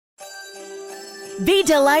Be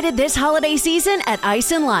delighted this holiday season at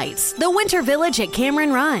Ice and Lights, the Winter Village at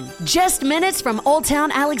Cameron Run. Just minutes from Old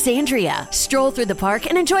Town Alexandria. Stroll through the park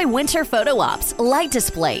and enjoy winter photo ops, light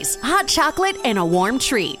displays, hot chocolate, and a warm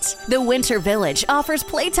treat. The Winter Village offers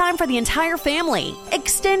playtime for the entire family.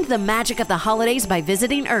 Extend the magic of the holidays by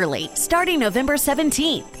visiting early, starting November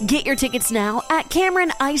 17th. Get your tickets now at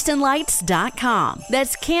CameronIceandLights.com.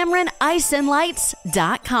 That's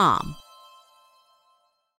CameronIceandLights.com.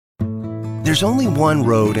 There's only one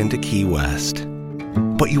road into Key West,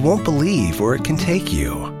 but you won't believe where it can take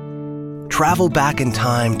you. Travel back in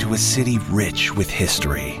time to a city rich with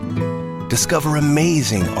history. Discover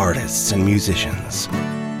amazing artists and musicians.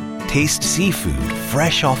 Taste seafood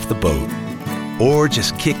fresh off the boat, or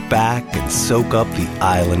just kick back and soak up the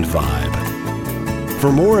island vibe.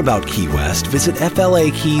 For more about Key West, visit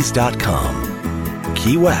flakeys.com.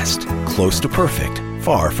 Key West, close to perfect,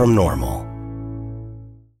 far from normal.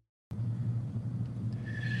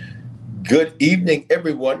 Good evening,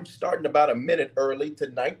 everyone. Starting about a minute early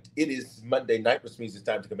tonight. It is Monday night, which means it's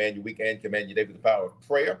time to command your week and command your day with the power of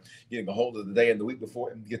prayer. Getting a hold of the day and the week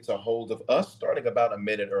before it gets a hold of us, starting about a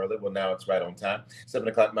minute early. Well, now it's right on time. 7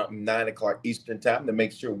 o'clock Mountain, 9 o'clock Eastern time to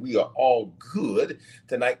make sure we are all good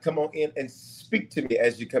tonight. Come on in and speak to me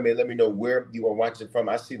as you come in. Let me know where you are watching from.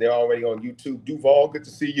 I see they're already on YouTube. Duval, good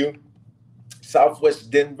to see you.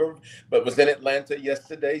 Southwest Denver, but was in Atlanta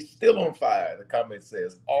yesterday. Still on fire, the comment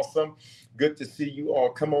says. Awesome. Good to see you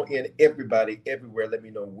all. Come on in, everybody, everywhere. Let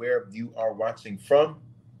me know where you are watching from.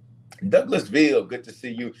 Douglasville, good to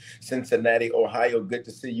see you. Cincinnati, Ohio, good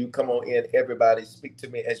to see you. Come on in, everybody. Speak to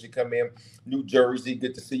me as you come in. New Jersey,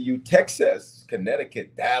 good to see you. Texas,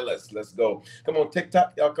 Connecticut, Dallas, let's go. Come on,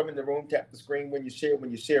 TikTok, y'all come in the room, tap the screen when you share.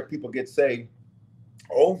 When you share, people get saved.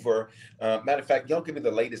 Matter of fact, y'all give me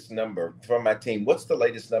the latest number from my team. What's the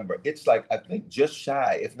latest number? It's like, I think just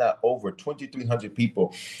shy, if not over 2,300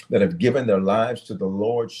 people that have given their lives to the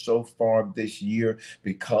Lord so far this year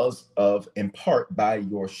because of, in part, by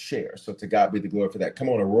your share. So to God be the glory for that. Come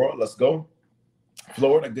on, Aurora, let's go.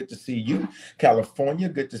 Florida, good to see you. California,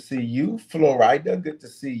 good to see you. Florida, good to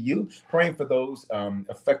see you. Praying for those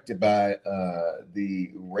affected by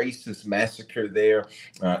the racist massacre there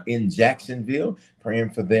in Jacksonville.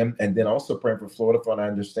 Praying for them. And then also praying for Florida. For I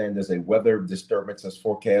understand there's a weather disturbance as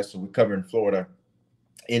forecast. So we're covering Florida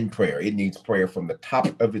in prayer. It needs prayer from the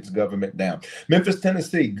top of its government down. Memphis,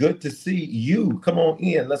 Tennessee, good to see you. Come on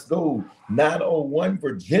in. Let's go. 901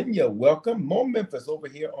 Virginia. Welcome. More Memphis over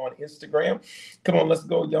here on Instagram. Come on, let's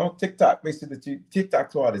go, y'all. TikTok. Make sure that you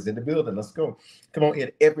TikTok squad is in the building. Let's go. Come on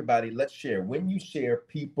in, everybody. Let's share. When you share,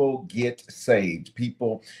 people get saved.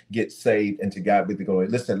 People get saved, and to God be the glory.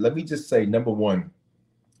 Listen, let me just say, number one,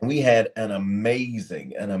 we had an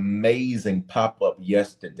amazing pop-up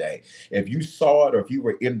yesterday. If you saw it or if you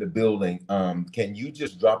were in the building, can you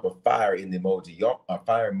just drop a fire in the emoji? Y'all, a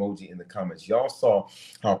fire emoji in the comments. Y'all saw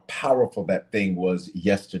how powerful that thing was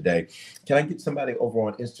yesterday. Can I get somebody over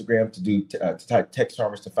on Instagram to type text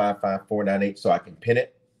harvest to 55498 so I can pin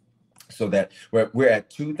it? So that we're at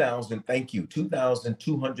 2,000, thank you,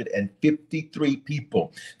 2,253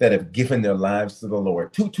 people that have given their lives to the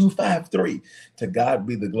Lord. 2253, to God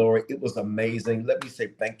be the glory. It was amazing. Let me say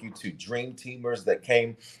thank you to Dream Teamers that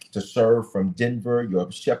came to serve from Denver.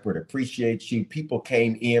 Your shepherd appreciates you. People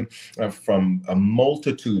came in from a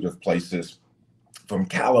multitude of places, from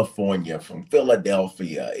California, from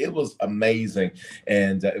Philadelphia. It was amazing.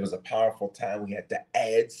 And it was a powerful time. We had to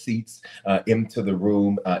add seats into the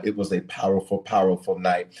room. It was a powerful, powerful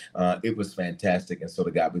night. It was fantastic. And so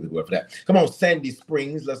to God be the glory for that. Come on, Sandy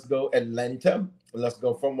Springs. Let's go. Atlanta. Let's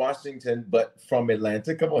go from Washington, but from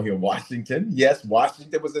Atlanta. Come on here, Washington. Yes,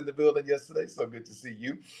 Washington was in the building yesterday. So good to see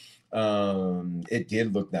you. It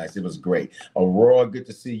did look nice. It was great. Aurora, good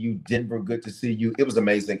to see you. Denver, good to see you. It was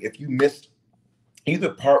amazing. If you missed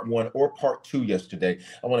either part one or part two yesterday,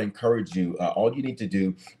 I want to encourage you. All you need to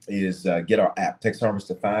do is get our app, text harvest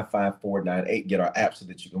to 55498, get our app so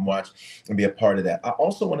that you can watch and be a part of that. I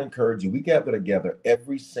also want to encourage you. We gather together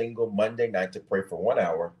every single Monday night to pray for 1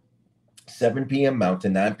 hour. 7 p.m.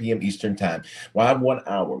 Mountain, 9 p.m. Eastern time. Why 1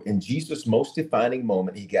 hour? In Jesus' most defining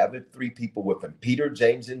moment, he gathered 3 people with him, Peter,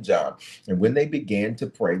 James, and John. And when they began to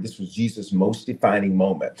pray, this was Jesus' most defining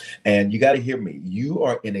moment. And you got to hear me. You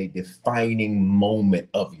are in a defining moment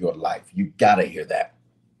of your life. You got to hear that.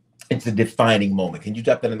 It's a defining moment. Can you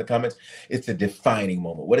drop that in the comments? It's a defining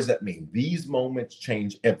moment. What does that mean? These moments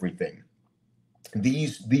change everything.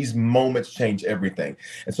 These moments change everything.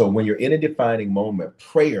 And so when you're in a defining moment,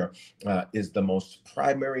 prayer is the most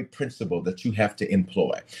primary principle that you have to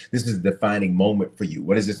employ. This is a defining moment for you.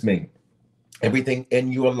 What does this mean? Everything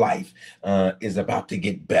in your life is about to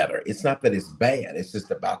get better. It's not that it's bad. It's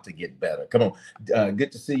just about to get better. Come on.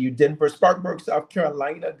 Good to see you, Denver, Spartanburg, South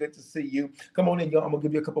Carolina. Good to see you. Come on in, y'all. I'm going to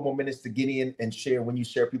give you a couple more minutes to get in and share. When you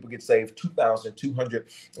share, people get saved.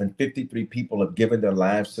 2,253 people have given their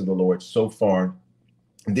lives to the Lord so far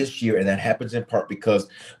this year, and that happens in part because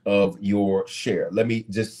of your share. Let me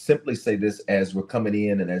just simply say this as we're coming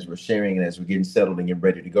in and as we're sharing and as we're getting settled and getting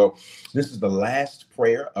ready to go. This is the last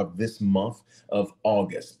prayer of this month of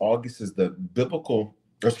August. August is the biblical,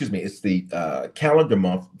 or excuse me, it's the calendar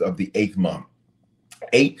month of the 8th month.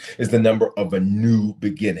 8 is the number of a new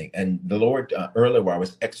beginning. And the Lord, earlier while I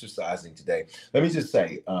was exercising today, let me just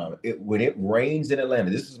say, when it rains in Atlanta,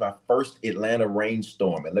 this is my first Atlanta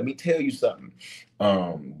rainstorm. And let me tell you something.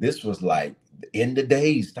 This was like end of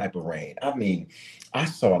days type of rain. I mean, I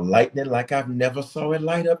saw lightning like I've never saw it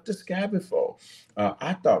light up the sky before.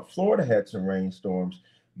 I thought Florida had some rainstorms.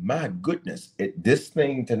 My goodness, this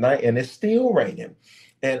thing tonight, and it's still raining.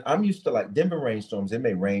 And I'm used to like Denver rainstorms. It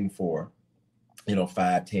may rain for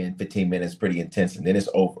 5, 10, 15 minutes, pretty intense, and then it's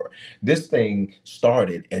over. This thing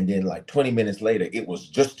started, and then like 20 minutes later, it was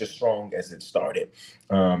just as strong as it started.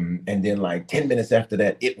 And then like 10 minutes after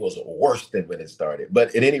that, it was worse than when it started.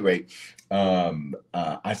 But at any rate,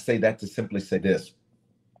 I say that to simply say this,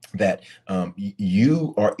 that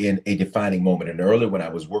you are in a defining moment. And earlier when I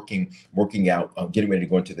was working out, getting ready to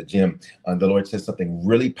go into the gym, the Lord said something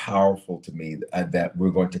really powerful to me that we're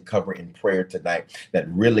going to cover in prayer tonight that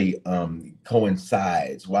really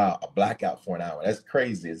coincides. Wow, a blackout for an hour. That's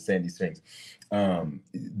crazy, as saying these things.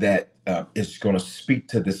 That is going to speak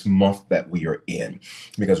to this month that we are in.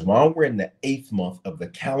 Because while we're in the 8th month of the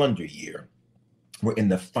calendar year, we're in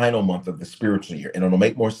the final month of the spiritual year, and it'll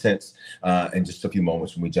make more sense in just a few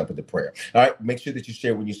moments when we jump into prayer. All right, make sure that you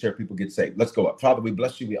share. When you share, people get saved. Let's go up. Father, we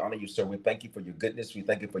bless you. We honor you, sir. We thank you for your goodness. We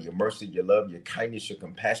thank you for your mercy, your love, your kindness, your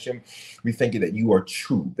compassion. We thank you that you are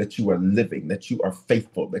true, that you are living, that you are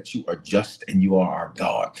faithful, that you are just, and you are our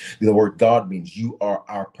God. The word God means you are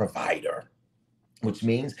our provider, which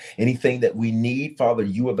means anything that we need, Father,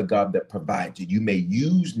 you are the God that provides it. You may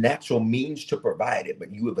use natural means to provide it,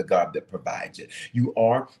 but you are the God that provides it. You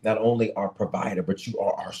are not only our provider, but you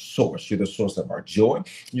are our source. You're the source of our joy.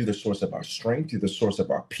 You're the source of our strength. You're the source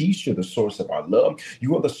of our peace. You're the source of our love.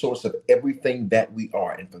 You are the source of everything that we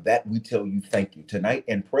are. And for that, we tell you thank you. Tonight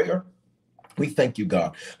in prayer, we thank you,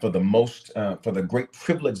 God, for the great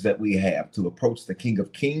privilege that we have to approach the King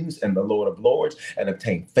of Kings and the Lord of Lords and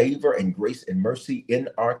obtain favor and grace and mercy in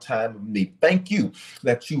our time of need. Thank you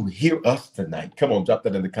that you hear us tonight. Come on, drop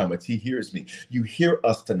that in the comments. He hears me. You hear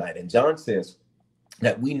us tonight. And John says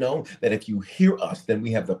that we know that if you hear us, then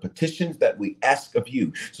we have the petitions that we ask of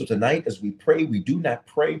you. So tonight, as we pray, we do not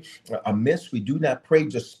pray amiss. We do not pray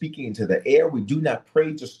just speaking into the air. We do not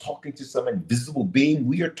pray just talking to some invisible being.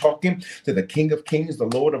 We are talking to the King of Kings, the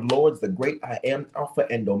Lord of Lords, the great I am, Alpha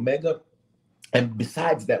and Omega. And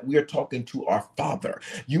besides that, we are talking to our Father.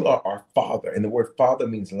 You are our Father. And the word Father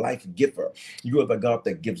means life giver. You are the God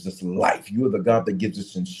that gives us life. You are the God that gives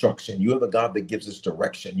us instruction. You are the God that gives us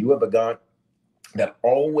direction. You are the God that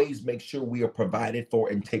always make sure we are provided for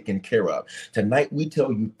and taken care of. Tonight, we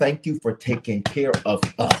tell you, thank you for taking care of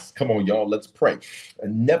us. Come on, y'all, let's pray.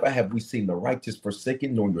 And never have we seen the righteous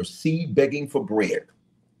forsaken, nor your seed begging for bread.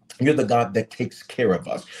 You're the God that takes care of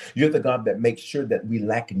us. You're the God that makes sure that we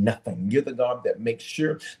lack nothing. You're the God that makes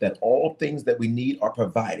sure that all things that we need are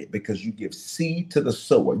provided because you give seed to the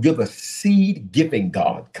sower. You're the seed giving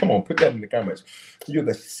God. Come on, put that in the comments. You're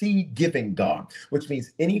the seed giving God, which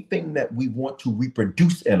means anything that we want to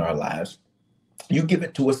reproduce in our lives, you give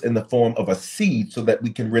it to us in the form of a seed so that we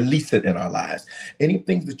can release it in our lives.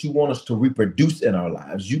 Anything that you want us to reproduce in our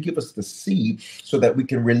lives, you give us the seed so that we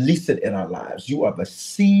can release it in our lives. You are the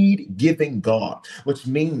seed giving God, which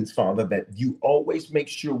means, Father, that you always make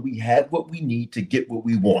sure we have what we need to get what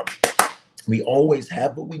we want. We always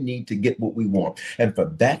have what we need to get what we want. And for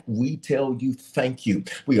that, we tell you, thank you.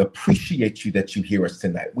 We appreciate you that you hear us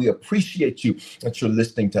tonight. We appreciate you that you're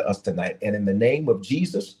listening to us tonight. And in the name of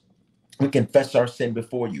Jesus, we confess our sin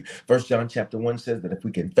before you. 1 John chapter 1 says that if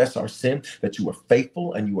we confess our sin, that you are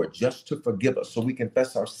faithful and you are just to forgive us. So we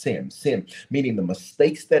confess our sin meaning the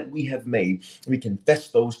mistakes that we have made. We confess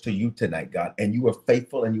those to you tonight, God, and you are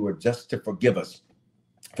faithful and you are just to forgive us.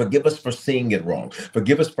 Forgive us for seeing it wrong.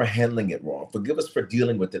 Forgive us for handling it wrong. Forgive us for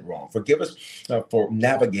dealing with it wrong. Forgive us for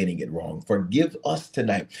navigating it wrong. Forgive us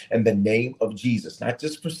tonight in the name of Jesus, not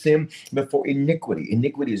just for sin, but for iniquity.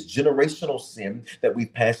 Iniquity is generational sin that we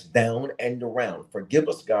pass down and around. Forgive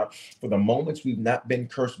us, God, for the moments we've not been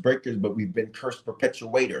curse breakers, but we've been curse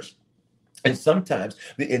perpetuators. And sometimes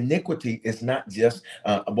the iniquity is not just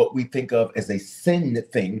what we think of as a sin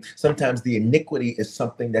thing. Sometimes the iniquity is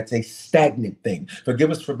something that's a stagnant thing. Forgive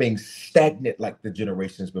us for being stagnant like the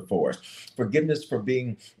generations before us. Forgiveness for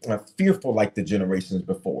being fearful like the generations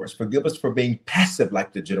before us. Forgive us for being passive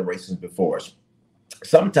like the generations before us.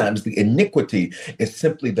 Sometimes the iniquity is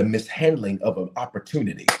simply the mishandling of an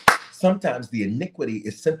opportunity. Sometimes the iniquity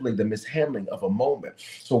is simply the mishandling of a moment.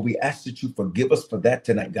 So we ask that you forgive us for that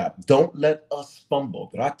tonight, God. Don't let us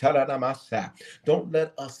fumble. Don't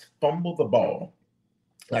let us fumble the ball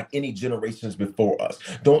like any generations before us.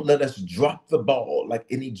 Don't let us drop the ball like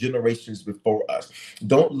any generations before us.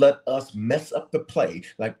 Don't let us mess up the play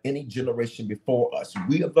like any generation before us.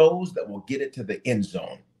 We are those that will get it to the end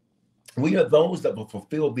zone. We are those that will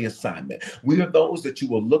fulfill the assignment. We are those that you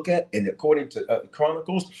will look at, and according to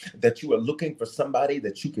Chronicles, that you are looking for somebody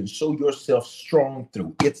that you can show yourself strong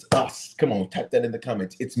through. It's us. Come on, type that in the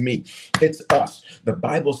comments. It's me. It's us. The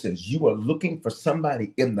Bible says you are looking for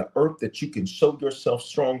somebody in the earth that you can show yourself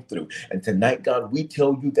strong through. And tonight, God, we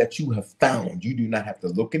tell you that you have found. You do not have to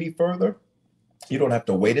look any further. You don't have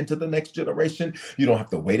to wait until the next generation. You don't have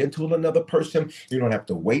to wait until another person. You don't have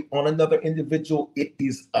to wait on another individual. It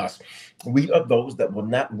is us. We are those that will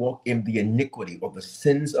not walk in the iniquity or the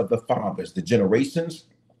sins of the fathers, the generations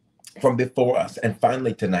from before us. And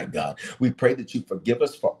finally, tonight, God, we pray that you forgive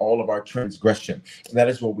us for all of our transgression. That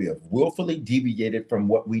is where we have willfully deviated from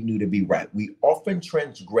what we knew to be right. We often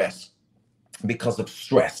transgress because of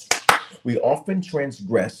stress. We often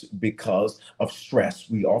transgress because of stress.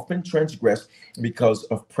 We often transgress because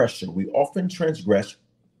of pressure. We often transgress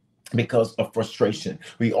because of frustration.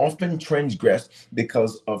 We often transgress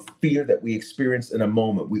because of fear that we experience in a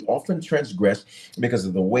moment. We often transgress because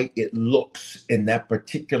of the way it looks in that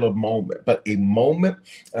particular moment. But a moment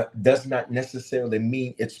does not necessarily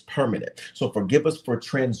mean it's permanent. So forgive us for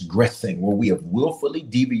transgressing where we have willfully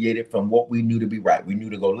deviated from what we knew to be right. We knew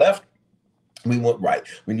to go left. We went right.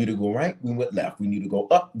 We knew to go right. We went left. We knew to go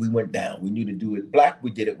up. We went down. We knew to do it black.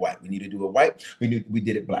 We did it white. We need to do it white. We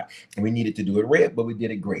did it black. And we needed to do it red, but we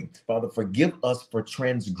did it green. Father, forgive us for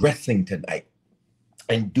transgressing tonight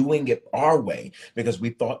and doing it our way because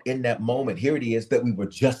we thought in that moment, here it is, that we were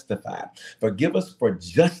justified. Forgive us for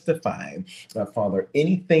justifying, Father,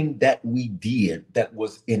 anything that we did that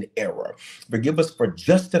was in error. Forgive us for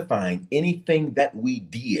justifying anything that we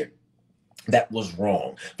did that was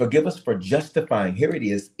wrong. Forgive us for justifying, here it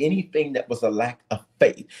is, anything that was a lack of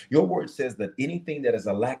faith. Your word says that anything that is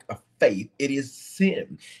a lack of faith, it is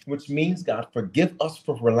sin, which means, God, forgive us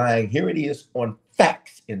for relying, here it is, on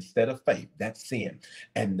facts instead of faith. That's sin.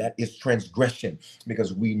 And that is transgression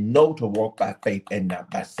because we know to walk by faith and not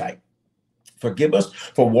by sight. Forgive us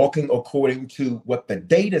for walking according to what the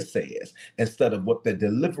data says instead of what the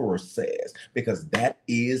deliverer says, because that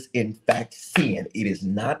is in fact sin. It is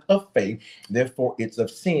not of faith, therefore it's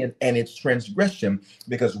of sin and it's transgression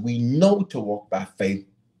because we know to walk by faith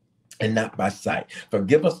and not by sight.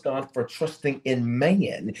 Forgive us, God, for trusting in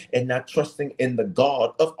man and not trusting in the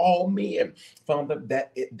God of all men. Father,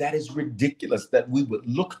 that is ridiculous that we would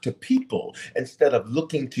look to people instead of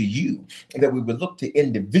looking to you, and that we would look to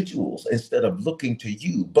individuals instead of looking to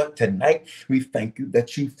you. But tonight, we thank you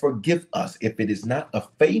that you forgive us. If it is not of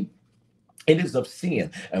faith, it is of sin.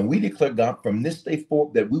 And we declare, God, from this day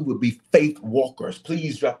forward that we would be faith walkers.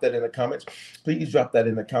 Please drop that in the comments. Please drop that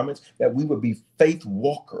in the comments, that we would be faith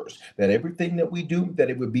walkers, that everything that we do, that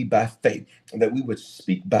it would be by faith, and that we would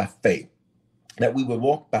speak by faith, that we would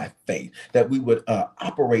walk by faith, that we would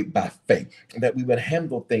operate by faith, that we would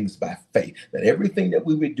handle things by faith, that everything that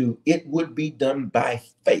we would do, it would be done by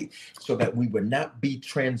faith, so that we would not be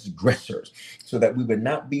transgressors, so that we would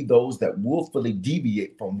not be those that willfully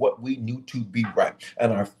deviate from what we knew to be right.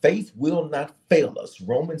 And our faith will not fail us.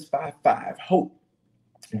 Romans 5:5, hope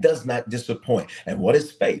does not disappoint. And what is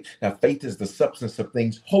faith? Now, faith is the substance of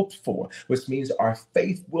things hoped for, which means our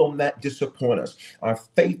faith will not disappoint us. Our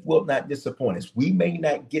faith will not disappoint us. We may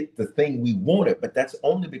not get the thing we wanted, but that's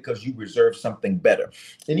only because you reserve something better.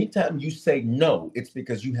 Anytime you say no, it's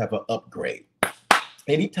because you have an upgrade.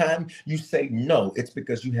 Anytime you say no, it's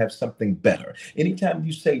because you have something better. Anytime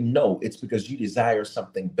you say no, it's because you desire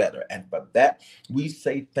something better. And for that, we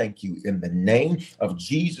say thank you. In the name of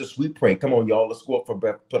Jesus, we pray. Come on, y'all. Let's go up for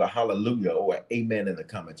breath. Put a hallelujah or an amen in the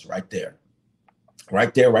comments right there.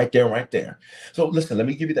 Right there, right there, right there. So listen, let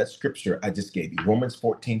me give you that scripture I just gave you. Romans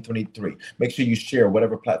 14:23. Make sure you share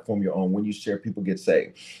whatever platform you're on. When you share, people get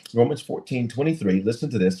saved. Romans 14:23. Listen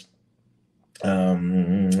to this. Let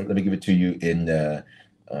me give it to you in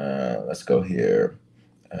let's go here.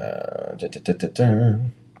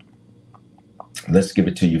 Let's give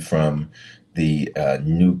it to you from the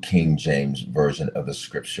New King James version of the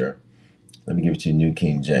scripture. Let me give it to you, New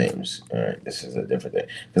King James. All right, this is a different thing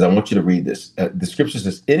because I want you to read this. The scripture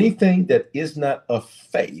says, anything that is not of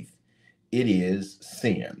faith, it is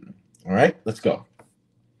sin. All right, let's go.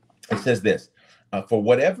 It says this, for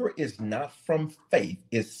whatever is not from faith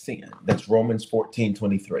is sin. That's Romans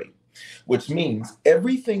 14:23, which means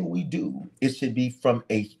everything we do, it should be from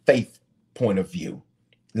a faith point of view.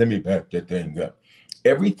 Let me back that thing up.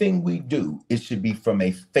 Everything we do, it should be from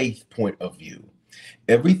a faith point of view.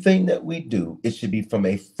 Everything that we do, it should be from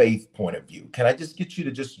a faith point of view. Can I just get you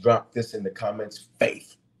to just drop this in the comments?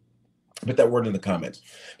 Faith. Put that word in the comments.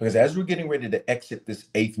 Because as we're getting ready to exit this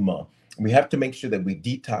 8th month, we have to make sure that we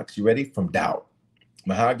detox, you ready, from doubt.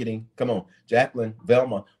 Mahogany, come on. Jacqueline,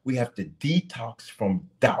 Velma, we have to detox from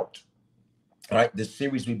doubt. All right, this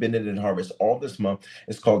series we've been in Harvest all this month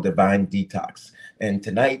is called Divine Detox. And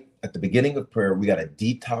tonight, at the beginning of prayer, we got to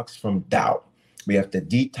detox from doubt. We have to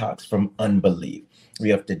detox from unbelief. We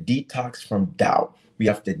have to detox from doubt. We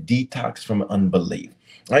have to detox from unbelief.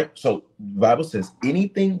 All right, so the Bible says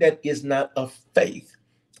anything that is not of faith,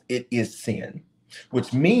 it is sin,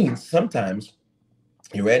 which means sometimes,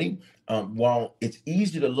 you ready? While it's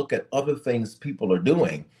easy to look at other things people are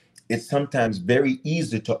doing, it's sometimes very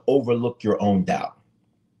easy to overlook your own doubt.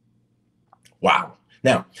 Wow.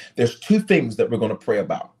 Now, there's two things that we're going to pray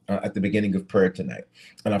about at the beginning of prayer tonight.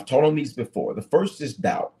 And I've taught on these before. The first is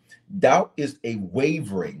doubt. Doubt is a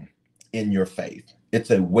wavering in your faith.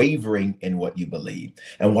 It's a wavering in what you believe.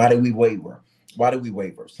 And why do we waver? Why do we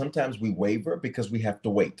waver? Sometimes we waver because we have to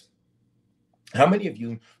wait. How many of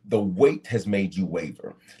you, the wait has made you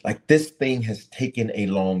waver? Like this thing has taken a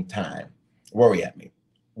long time. Worry at me.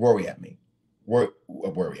 Worry at me.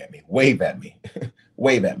 Worry at me. Wave at me.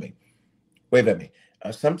 Wave at me. Wave at me.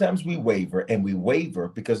 Sometimes we waver, and we waver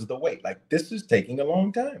because of the wait. Like this is taking a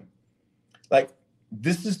long time. Like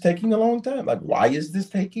this is taking a long time. Like why is this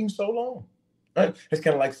taking so long? Right? It's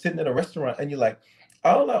kind of like sitting in a restaurant and you're like,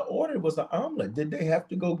 all I ordered was an omelet. Did they have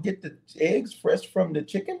to go get the eggs fresh from the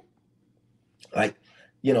chicken? Like,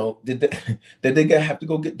 you know, did they have to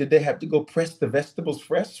go press the vegetables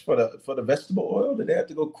fresh for the vegetable oil? Did they have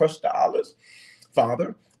to go crush the olives?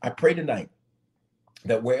 Father, I pray tonight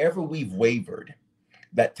that wherever we've wavered,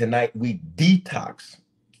 that tonight we detox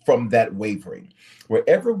from that wavering.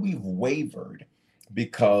 Wherever we've wavered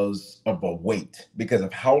because of a wait, because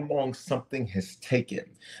of how long something has taken,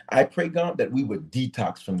 I pray, God, that we would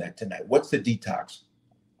detox from that tonight. What's a detox?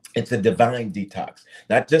 It's a divine detox,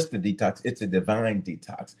 not just a detox, it's a divine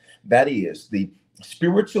detox. That is the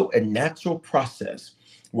spiritual and natural process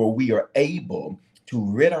where we are able to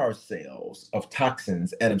rid ourselves of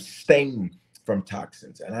toxins and abstain from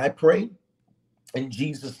toxins. And I pray in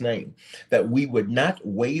Jesus' name that we would not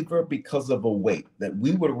waver because of a wait, that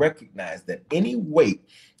we would recognize that any wait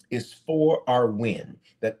is for our win,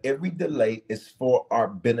 that every delay is for our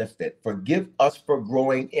benefit. Forgive us for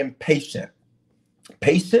growing impatient.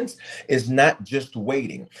 Patience is not just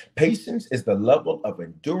waiting. Patience is the level of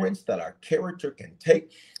endurance that our character can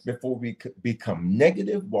take before we become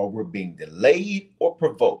negative while we're being delayed or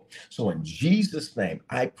provoked. So in Jesus' name,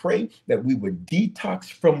 I pray that we would detox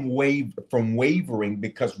from wavering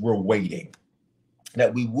because we're waiting,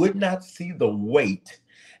 that we would not see the wait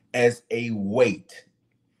as a wait.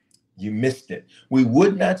 You missed it. We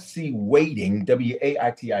would not see waiting,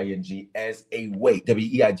 W-A-I-T-I-N-G, as a wait,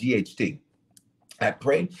 W-E-I-G-H-T. I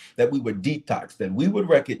pray that we would detox, that we would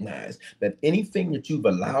recognize that anything that you've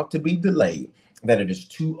allowed to be delayed, that it is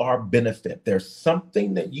to our benefit. There's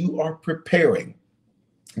something that you are preparing.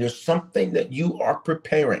 There's something that you are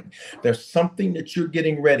preparing. There's something that you're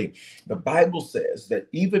getting ready. The Bible says that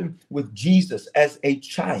even with Jesus as a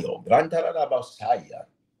child,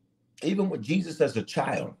 even with Jesus as a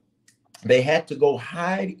child, they had to go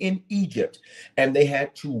hide in Egypt and they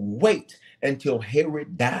had to wait until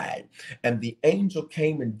Herod died. And the angel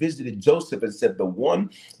came and visited Joseph and said, the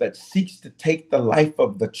one that seeks to take the life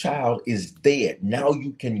of the child is dead. Now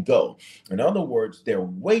you can go. In other words, their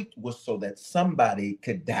wait was so that somebody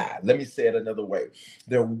could die. Let me say it another way.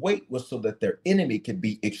 Their wait was so that their enemy could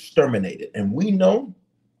be exterminated. And we know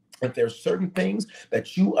that there's certain things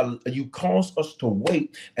that you cause us to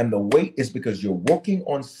wait, and the wait is because you're working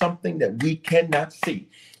on something that we cannot see.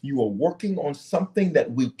 You are working on something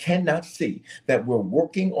that we cannot see, that we're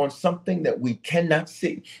working on something that we cannot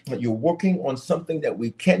see, that you're working on something that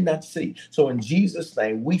we cannot see. So in Jesus'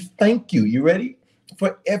 name, we thank you. You ready?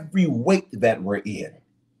 For every wait that we're in.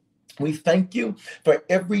 We thank you for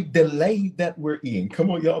every delay that we're in. Come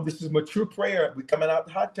on, y'all. This is mature prayer. We're coming out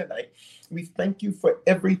hot tonight. We thank you for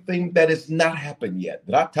everything that has not happened yet.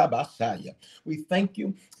 Ratabasaya. We thank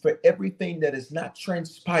you for everything that has not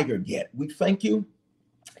transpired yet. We thank you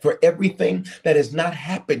for everything that has not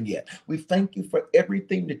happened yet. We thank you for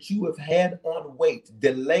everything that you have had on wait.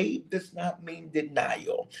 Delay does not mean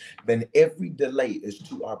denial. Then every delay is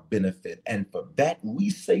to our benefit. And for that, we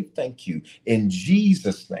say thank you in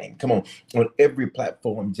Jesus' name. Come on every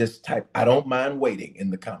platform, just type, I don't mind waiting in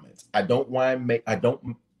the comments. I don't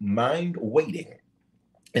mind waiting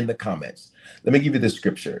in the comments. Let me give you the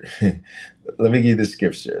scripture. Let me give you the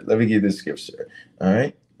scripture. Let me give you the scripture. All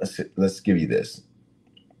right. Let's give you this.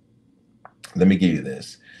 Let me give you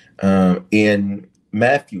this. In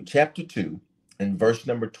Matthew chapter 2 and verse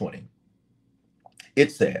number 20,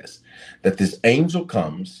 it says that this angel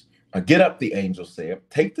comes, get up, the angel said,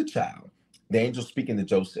 take the child, the angel speaking to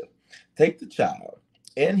Joseph, take the child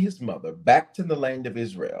and his mother back to the land of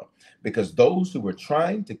Israel, because those who were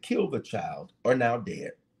trying to kill the child are now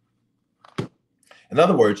dead. In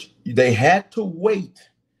other words, they had to wait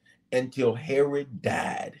until Herod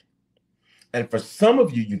died. And for some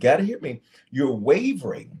of you, you got to hear me, you're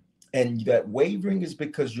wavering. And that wavering is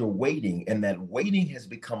because you're waiting, and that waiting has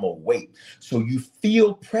become a weight. So you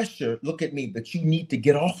feel pressure, look at me, that you need to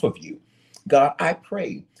get off of you. God, I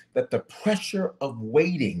pray that the pressure of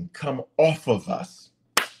waiting come off of us.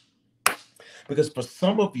 Because for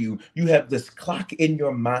some of you, you have this clock in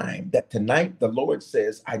your mind that tonight the Lord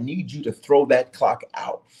says, I need you to throw that clock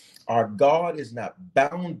out. Our God is not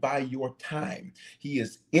bound by your time. He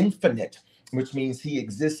is infinite, which means he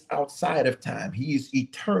exists outside of time. He is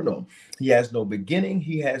eternal. He has no beginning.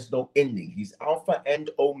 He has no ending. He's Alpha and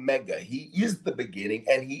Omega. He is the beginning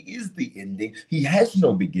and he is the ending. He has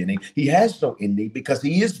no beginning. He has no ending because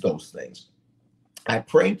he is those things. I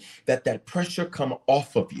pray that that pressure come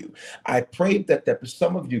off of you. I pray that for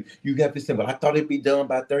some of you, you have this thing, well, I thought it'd be done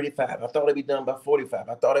by 35. I thought it'd be done by 45.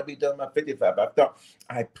 I thought it'd be done by 55.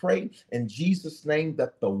 I pray in Jesus' name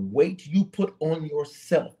that the weight you put on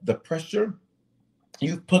yourself, the pressure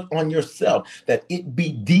you put on yourself, that it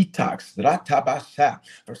be detoxed.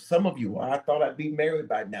 For some of you, well, I thought I'd be married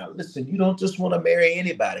by now. Listen, you don't just want to marry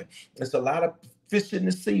anybody. There's a lot of fish in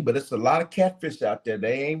the sea, but it's a lot of catfish out there.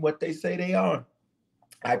 They ain't what they say they are.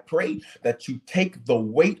 I pray that you take the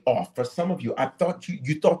weight off. For some of you, I thought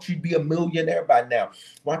you thought you'd be a millionaire by now.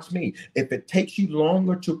 Watch me. If it takes you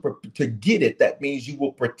longer to get it, that means you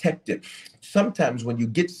will protect it. Sometimes when you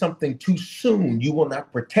get something too soon, you will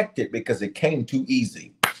not protect it because it came too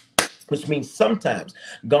easy. Which means sometimes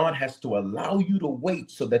God has to allow you to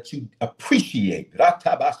wait so that you appreciate,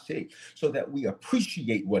 so that we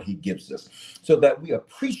appreciate what he gives us, so that we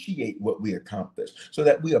appreciate what we accomplish, so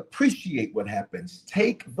that we appreciate what happens.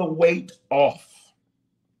 Take the weight off.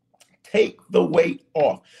 Take the weight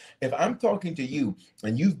off. If I'm talking to you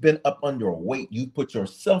and you've been up under a weight you put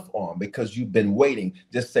yourself on because you've been waiting,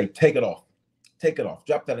 just say, take it off. Take it off.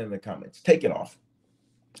 Drop that in the comments. Take it off.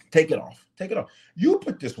 Take it off. Take it off. You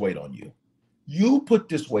put this weight on you. You put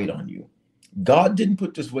this weight on you. God didn't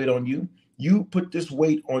put this weight on you. You put this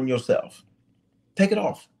weight on yourself. Take it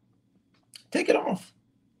off. Take it off.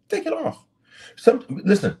 Take it off.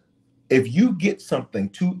 Listen, if you get something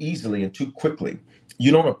too easily and too quickly,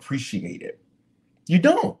 you don't appreciate it. You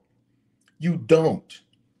don't. You don't.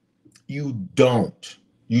 You don't.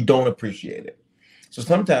 You don't appreciate it. So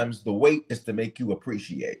sometimes the weight is to make you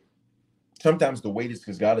appreciate. Sometimes the wait is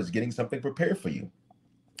because God is getting something prepared for you.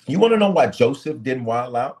 You want to know why Joseph didn't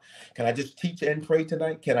wild out? Can I just teach and pray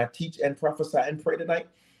tonight? Can I teach and prophesy and pray tonight?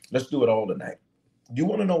 Let's do it all tonight. You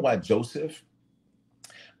want to know why Joseph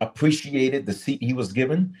appreciated the seat he was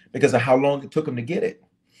given? Because of how long it took him to get it.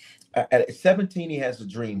 At 17, he has a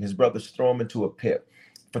dream. His brothers throw him into a pit.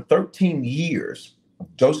 For 13 years,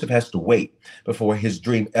 Joseph has to wait before his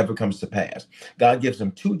dream ever comes to pass. God gives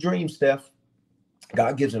him 2 dreams, Steph.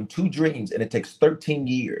 God gives him 2 dreams, and it takes 13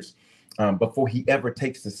 years before he ever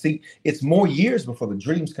takes the seat. It's more years before the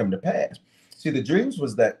dreams come to pass. See, the dreams were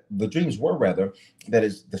that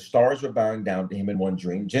is the stars were bowing down to him in one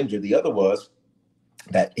dream. Ginger, the other was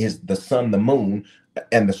that is the sun, the moon,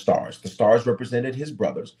 and the stars. The stars represented his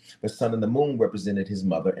brothers. The sun and the moon represented his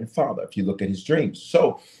mother and father, if you look at his dreams.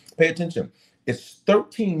 So pay attention. It's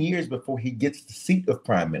 13 years before he gets the seat of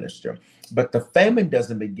prime minister. But the famine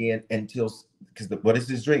doesn't begin until, because what is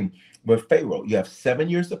his dream? With Pharaoh, you have 7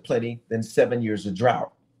 years of plenty, then 7 years of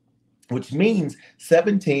drought, which means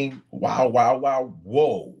 17, wow,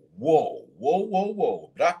 whoa.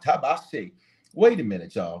 Wait a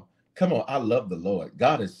minute, y'all. Come on, I love the Lord.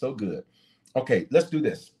 God is so good. Okay, let's do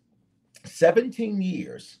this. 17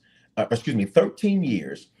 years 13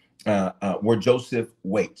 years where Joseph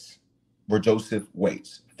waits.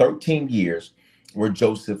 13 years where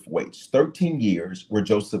Joseph waits. 13 years where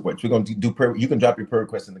Joseph waits. We're going to do prayer. You can drop your prayer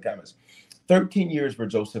request in the comments. 13 years where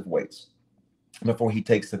Joseph waits before he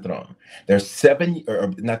takes the throne. There's 7,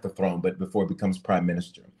 or not the throne, but before he becomes prime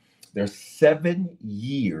minister. There's 7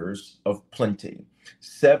 years of plenty.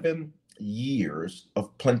 7 years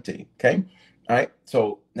of plenty. Okay. All right.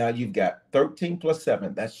 So now you've got 13 plus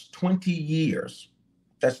 7. That's 20 years.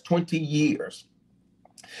 That's 20 years.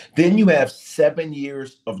 Then you have 7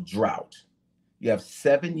 years of drought. You have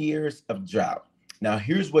 7 years of drought. Now,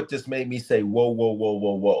 here's what just made me say, whoa, whoa, whoa,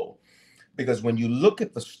 whoa, whoa. Because when you look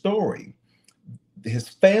at the story, his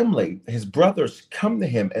family, his brothers come to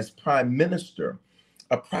him as prime minister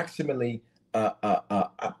approximately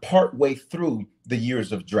part way through the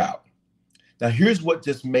years of drought. Now, here's what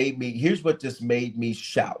just made me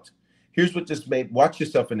shout. Watch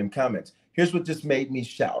yourself in them comments. Here's what just made me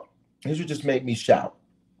shout. Y'all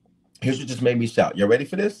ready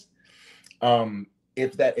for this?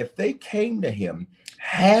 If they came to him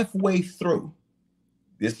halfway through,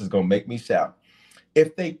 this is going to make me shout.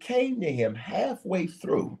 If they came to him halfway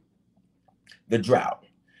through the drought,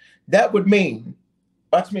 that would mean,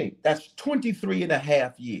 watch me, that's 23 and a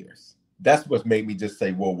half years. That's what made me just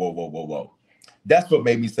say, whoa, whoa, whoa, whoa, whoa. That's what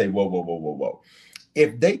made me say, whoa, whoa, whoa, whoa, whoa.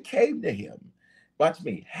 If they came to him, watch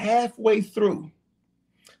me, halfway through,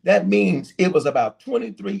 that means it was about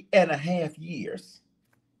 23 and a half years.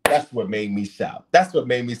 That's what made me shout. That's what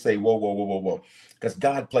made me say, whoa, whoa, whoa, whoa, whoa. Because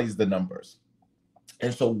God plays the numbers.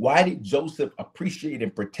 And so why did Joseph appreciate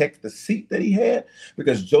and protect the seat that he had?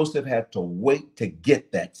 Because Joseph had to wait to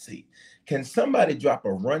get that seat. Can somebody drop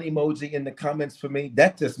a run emoji in the comments for me?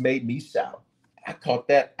 That just made me shout. I caught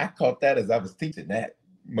that as I was teaching that.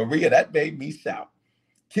 Maria, that made me shout.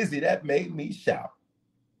 Kizzy, that made me shout.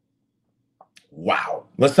 Wow.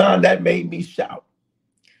 LaShawn, that made me shout.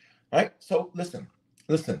 All right. So listen,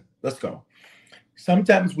 let's go.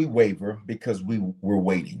 Sometimes we waver because we're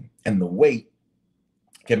waiting, and the wait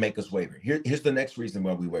can make us waver. Here's the next reason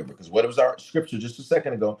why we waver, because what was our scripture just a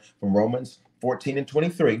second ago from Romans 14 and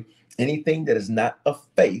 23? Anything that is not of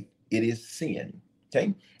faith, it is sin.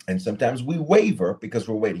 Okay. And sometimes we waver because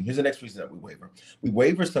we're waiting. Here's the next reason that we waver. We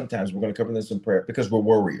waver sometimes, we're going to cover this in prayer, because we're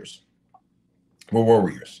worriers. We're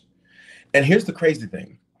worriers. And here's the crazy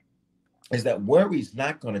thing, is that worry is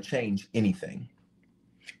not going to change anything.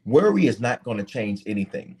 Worry is not going to change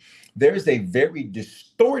anything. There is a very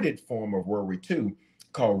distorted form of worry too,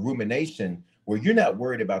 called rumination, where you're not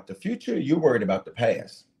worried about the future, you're worried about the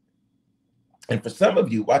past. And for some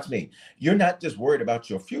of you, watch me, you're not just worried about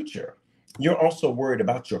your future, you're also worried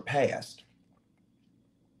about your past.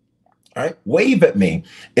 All right, wave at me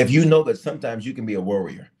if you know that sometimes you can be a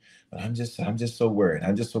worrier. But I'm just so worried.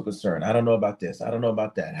 I'm just so concerned. I don't know about this. I don't know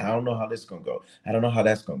about that. I don't know how this is going to go. I don't know how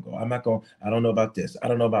that's going to go. I don't know about this. I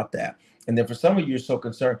don't know about that. And then for some of you, you're so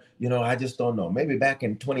concerned, I just don't know. Maybe back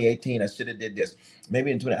in 2018, I should have did this.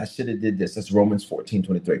 Maybe in 20, I should have did this. That's Romans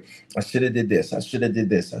 14:23. I should have did this. I should have did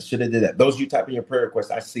this. I should have did that. Those of you typing your prayer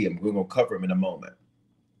requests, I see them. We're going to cover them in a moment.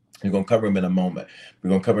 We're going to cover them in a moment.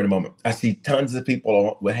 I see tons of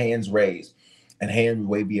people with hands raised and hand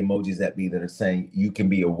wavy emojis at me that are saying you can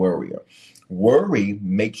be a worrier. Worry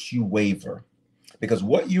makes you waver, because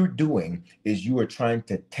what you're doing is you are trying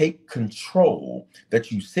to take control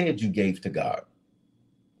that you said you gave to God.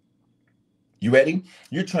 You ready?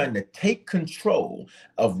 You're trying to take control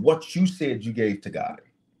of what you said you gave to God.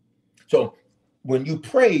 So when you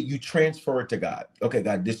pray, you transfer it to God. Okay,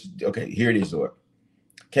 God, here it is, Lord.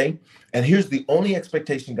 Okay, and here's the only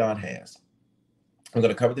expectation God has. I'm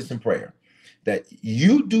going to cover this in prayer, that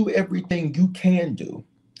you do everything you can do,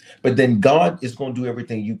 but then God is going to do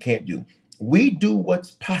everything you can't do. We do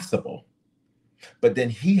what's possible, but then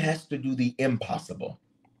he has to do the impossible.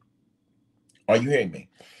 Are you hearing me?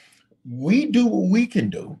 We do what we can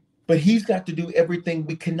do, but he's got to do everything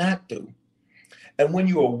we cannot do. And when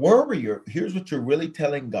you're a worrier, here's what you're really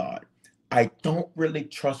telling God. I don't really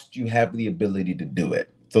trust you have the ability to do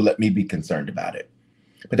it, so let me be concerned about it.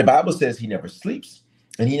 But the Bible says he never sleeps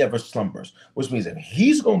and he never slumbers, which means if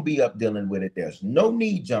he's going to be up dealing with it, there's no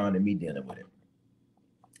need, John, in me dealing with it.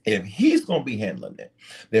 If he's going to be handling it,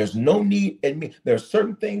 there's no need in me. There are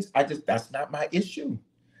certain things that's not my issue.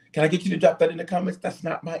 Can I get you to drop that in the comments? That's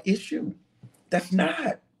not my issue. That's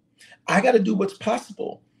not. I got to do what's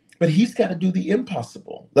possible, but he's got to do the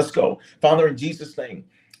impossible. Let's go. Father, in Jesus' name,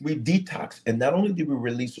 we detox. And not only do we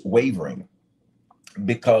release wavering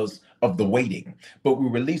because of the waiting, but we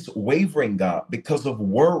release wavering, God, because of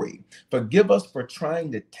worry. Forgive us for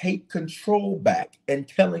trying to take control back and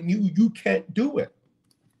telling you can't do it.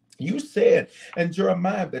 You said in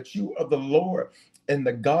Jeremiah that you are the Lord and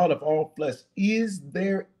the God of all flesh. Is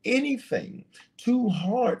there anything too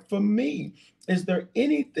hard for me? Is there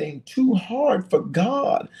anything too hard for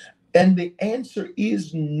God? And the answer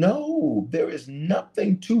is no. There is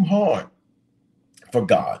nothing too hard for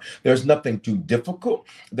God. There's nothing too difficult.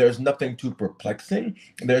 There's nothing too perplexing.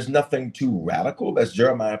 There's nothing too radical. That's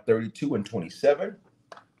Jeremiah 32 and 27.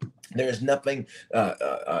 There's nothing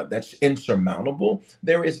that's insurmountable.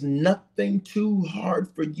 There is nothing too hard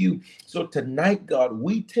for you. So tonight, God,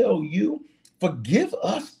 we tell you, forgive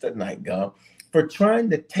us tonight, God, for trying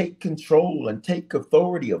to take control and take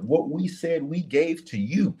authority of what we said we gave to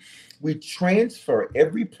you. We transfer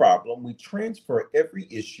every problem. We transfer every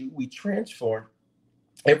issue. We transfer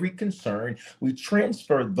every concern. We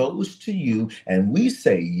transfer those to you, and we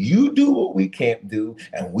say, you do what we can't do,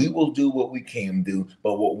 and we will do what we can do.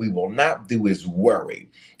 But what we will not do is worry.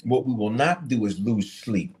 What we will not do is lose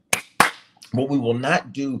sleep. What we will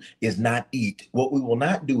not do is not eat. What we will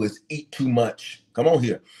not do is eat too much. Come on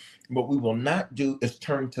here. What we will not do is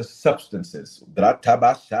turn to substances.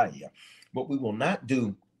 What we will not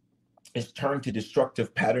do is turn to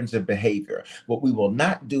destructive patterns of behavior. What we will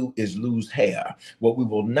not do is lose hair. What we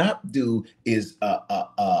will not do is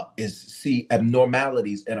see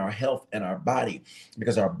abnormalities in our health and our body,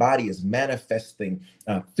 because our body is manifesting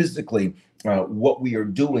physically what we are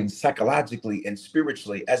doing psychologically and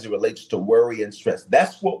spiritually as it relates to worry and stress.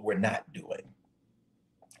 That's what we're not doing.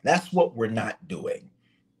 That's what we're not doing.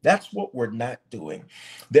 That's what we're not doing.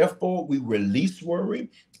 Therefore, we release worry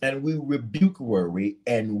and we rebuke worry,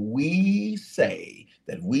 and we say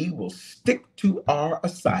that we will stick to our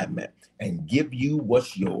assignment and give you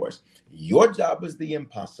what's yours. Your job is the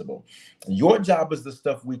impossible. Your job is the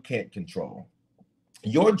stuff we can't control.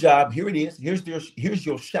 Your job, here it is. Here's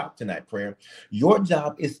your shout tonight, prayer. Your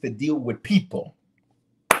job is to deal with people.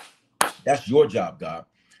 That's your job, God.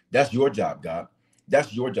 That's your job, God.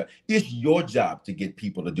 That's your job. It's your job to get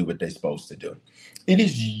people to do what they're supposed to do. It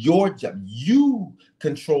is your job. You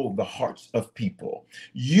control the hearts of people.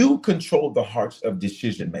 You control the hearts of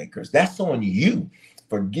decision makers. That's on you.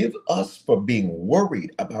 Forgive us for being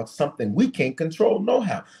worried about something we can't control. No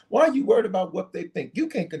how. Why are you worried about what they think? You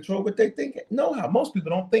can't control what they think. No how. Most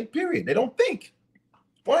people don't think, period. They don't think.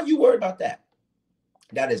 Why are you worried about that?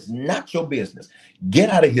 That is not your business. Get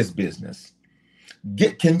out of his business.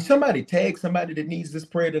 Can somebody tag somebody that needs this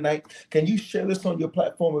prayer tonight? Can you share this on your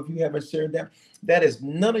platform if you haven't shared that? That is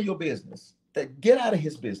none of your business. Get out of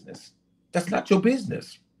his business. That's not your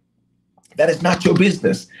business. That is not your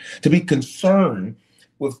business to be concerned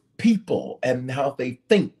with people and how they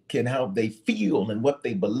think and how they feel and what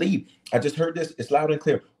they believe. I just heard this. It's loud and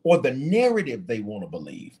clear. Or the narrative they want to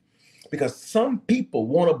believe. Because some people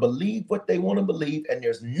want to believe what they want to believe, and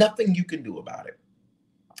there's nothing you can do about it.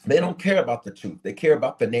 They don't care about the truth. They care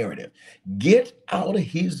about the narrative. Get out of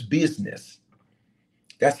his business.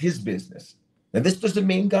 That's his business. Now, this doesn't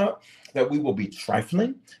mean, God, that we will be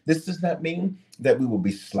trifling. This does not mean that we will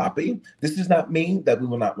be sloppy. This does not mean that we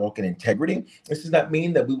will not walk in integrity. This does not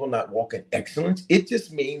mean that we will not walk in excellence. It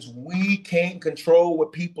just means we can't control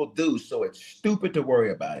what people do. So it's stupid to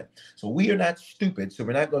worry about it. So we are not stupid. So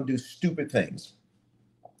we're not going to do stupid things.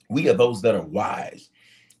 We are those that are wise.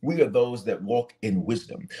 We are those that walk in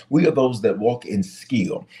wisdom. We are those that walk in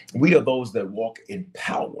skill. We are those that walk in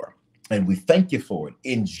power. And we thank you for it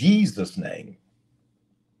in Jesus' name.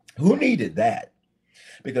 Who needed that?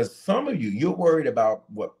 Because some of you, you're worried about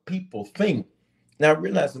what people think. Now, I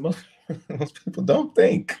realize that most people don't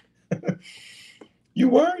think. You're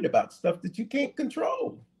worried about stuff that you can't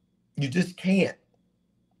control. You just can't.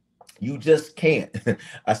 You just can't.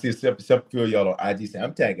 I see some y'all on IG say,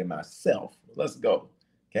 I'm tagging myself. Let's go.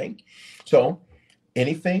 Okay, so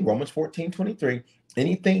anything, Romans 14:23,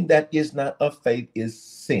 anything that is not of faith is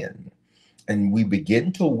sin. And we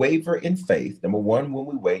begin to waver in faith. Number one, when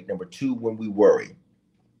we wait. Number two, when we worry.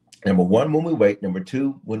 Number one, when we wait. Number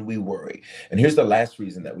two, when we worry. And here's the last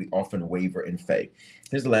reason that we often waver in faith.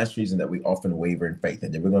 Here's the last reason that we often waver in faith.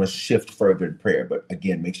 And then we're going to shift further in prayer. But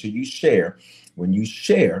again, make sure you share. When you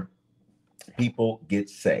share, people get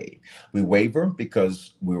saved. We waver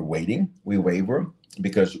because we're waiting. We waver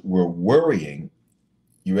because we're worrying.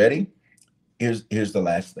 You ready? Here's the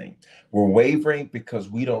last thing. We're wavering because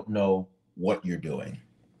we don't know what you're doing.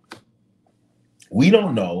 We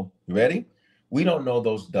don't know. You ready? We don't know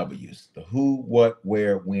those W's. The who, what,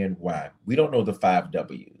 where, when, why. We don't know the 5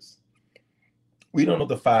 W's. We don't know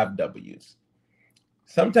the 5 W's.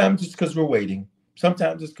 Sometimes it's because we're waiting.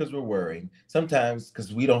 Sometimes it's because we're worrying. Sometimes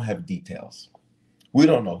because we don't have details. We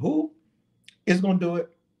don't know who is going to do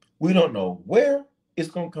it. We don't know where it's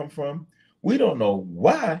going to come from. We don't know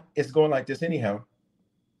why it's going like this anyhow.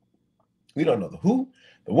 We don't know the who,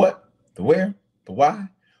 the what, the where, the why.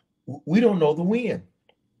 We don't know the when.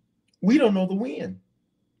 We don't know the when.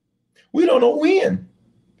 We don't know when.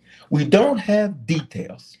 We don't have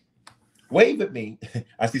details. Wave at me.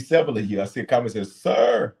 I see several of you. I see a comment that says,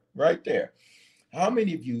 sir, right there. How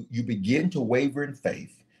many of you begin to waver in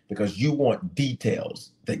faith because you want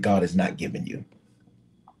details that God has not given you?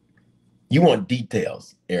 You want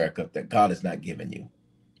details, Erica, that God has not given you.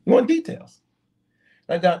 You want details.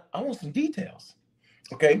 Like, God, I want some details.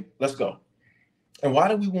 Okay, let's go. And why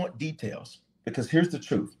do we want details? Because here's the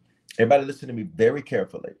truth. Everybody listen to me very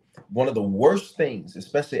carefully. One of the worst things,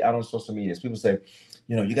 especially out on social media, is people say,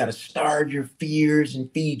 you got to starve your fears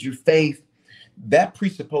and feed your faith. That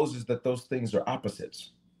presupposes that those things are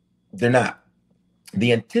opposites. They're not.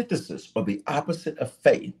 The antithesis or the opposite of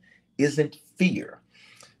faith isn't fear.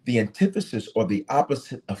 The antithesis or the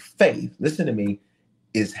opposite of faith, listen to me,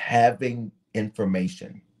 is having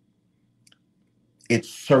information. It's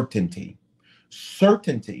certainty.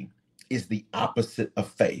 Certainty is the opposite of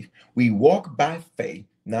faith. We walk by faith,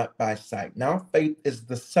 not by sight. Now, faith is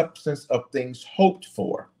the substance of things hoped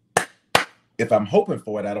for. If I'm hoping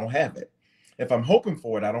for it, I don't have it. If I'm hoping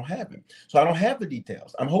for it, I don't have it. So I don't have the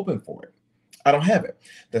details. I'm hoping for it. I don't have it.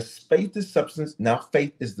 The faith is substance. Now,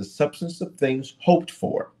 faith is the substance of things hoped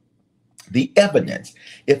for. The evidence.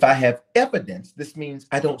 If I have evidence, this means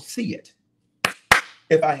I don't see it.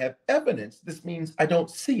 If I have evidence, this means I don't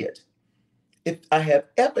see it. If I have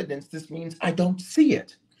evidence, this means I don't see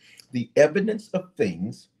it. The evidence of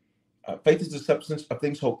things, faith is the substance of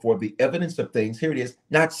things hoped for. The evidence of things, here it is,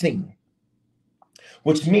 not seen.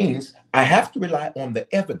 Which means I have to rely on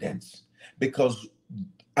the evidence because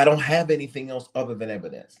I don't have anything else other than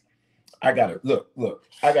evidence. I got to, look,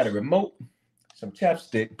 I got a remote, some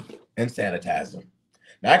chapstick, and sanitizer.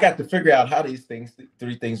 Now I got to figure out how these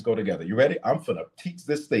three things go together. You ready? I'm going to teach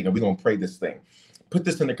this thing and we're going to pray this thing. Put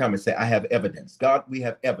this in the comments. Say, I have evidence. God, we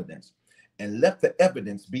have evidence. And let the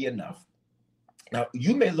evidence be enough. Now,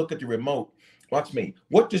 you may look at the remote. Watch me.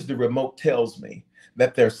 What does the remote tells me?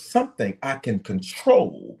 That there's something I can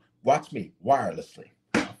control. Watch me, wirelessly.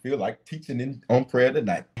 I feel like teaching on prayer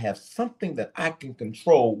tonight. I have something that I can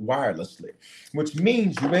control wirelessly, which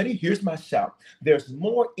means, you ready? Here's my shout. There's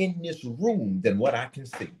more in this room than what I can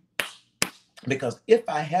see. Because if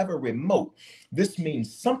I have a remote, this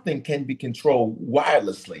means something can be controlled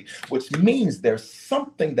wirelessly, which means there's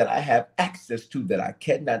something that I have access to that I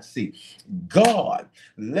cannot see. God,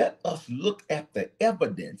 let us look at the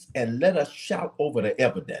evidence and let us shout over the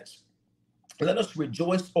evidence. Let us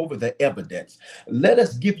rejoice over the evidence. Let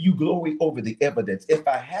us give you glory over the evidence. If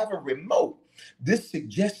I have a remote, this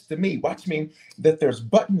suggests to me, watch me, that there's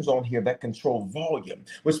buttons on here that control volume,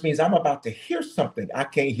 which means I'm about to hear something I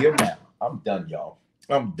can't hear now. I'm done, y'all.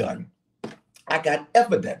 I'm done. I got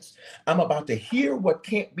evidence. I'm about to hear what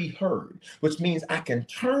can't be heard, which means I can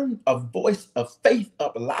turn a voice of faith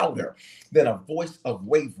up louder than a voice of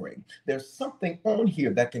wavering. There's something on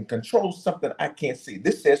here that can control something I can't see.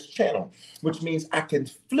 This says channel, which means I can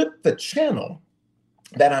flip the channel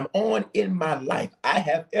that I'm on in my life. I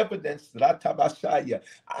have evidence that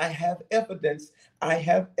I have evidence. I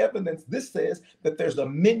have evidence. This says that there's a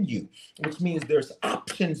menu, which means there's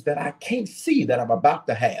options that I can't see that I'm about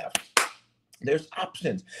to have. There's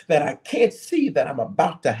options that I can't see that I'm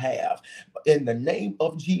about to have. In the name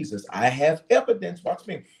of Jesus, I have evidence. Watch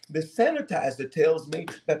me. The sanitizer tells me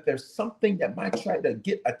that there's something that might try to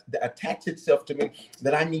attach itself to me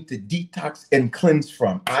that I need to detox and cleanse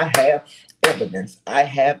from. I have evidence. I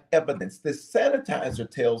have evidence. This sanitizer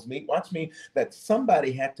tells me, watch me, that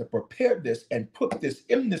somebody had to prepare this and put this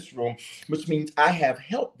in this room, which means I have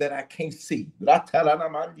help that I can't see.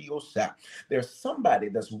 There's somebody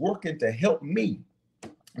that's working to help me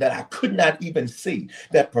that I could not even see,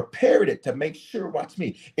 that prepared it to make sure, watch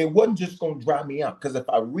me, it wasn't just going to dry me out. Because if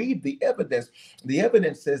I read the evidence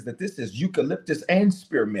says that this is eucalyptus and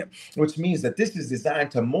spearmint, which means that this is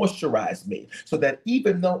designed to moisturize me so that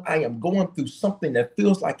even though I am going through something that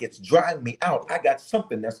feels like it's drying me out, I got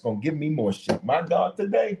something that's going to give me moisture. My God,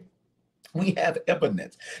 today, we have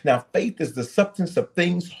evidence. Now, faith is the substance of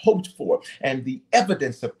things hoped for and the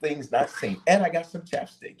evidence of things not seen. And I got some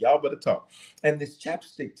chapstick. Y'all better talk. And this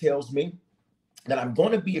chapstick tells me that I'm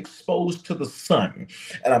going to be exposed to the sun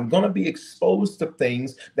and I'm going to be exposed to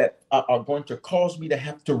things that are going to cause me to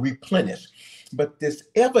have to replenish. But this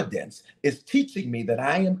evidence is teaching me that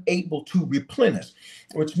I am able to replenish,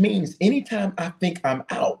 which means anytime I think I'm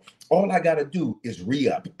out, all I got to do is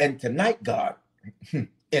re-up. And tonight, God,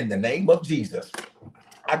 in the name of Jesus,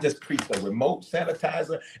 I just preached a remote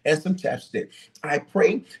sanitizer and some chapstick. I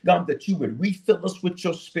pray, God, that you would refill us with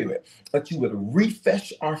your spirit, that you would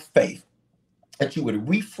refresh our faith, that you would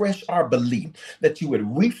refresh our belief, that you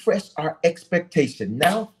would refresh our expectation.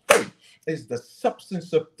 Now, faith is the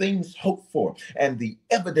substance of things hoped for and the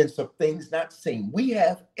evidence of things not seen. We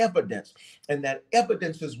have evidence, and that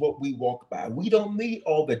evidence is what we walk by. We don't need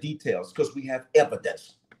all the details because we have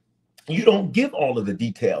evidence. You don't give all of the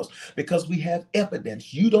details because we have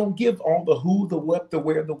evidence. You don't give all the who, the what, the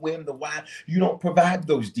where, the when, the why. You don't provide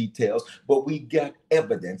those details, but we got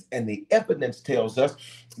evidence. And the evidence tells us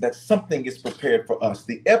that something is prepared for us.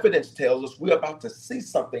 The evidence tells us we're about to see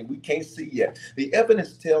something we can't see yet. The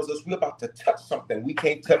evidence tells us we're about to touch something we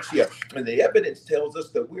can't touch yet. And the evidence tells us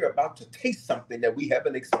that we're about to taste something that we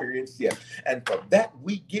haven't experienced yet. And for that,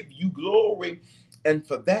 we give you glory. And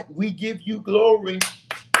for that, we give you glory.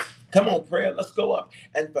 Come on, prayer, let's go up.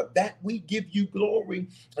 And for that, we give you glory.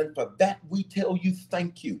 And for that, we tell you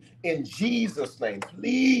thank you. In Jesus' name,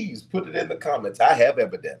 please put it in the comments. I have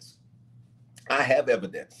evidence. I have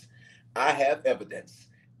evidence. I have evidence.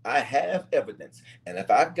 I have evidence. And if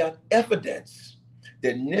I've got evidence,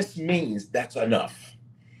 then this means that's enough.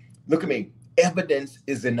 Look at me. Evidence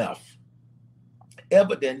is enough.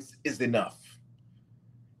 Evidence is enough.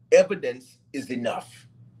 Evidence is enough.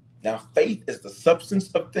 Now, faith is the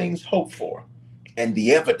substance of things hoped for and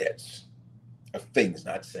the evidence of things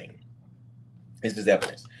not seen. This is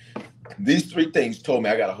evidence. These three things told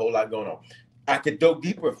me I got a whole lot going on. I could go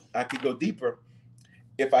deeper.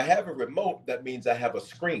 If I have a remote, that means I have a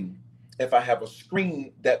screen. If I have a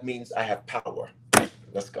screen, that means I have power.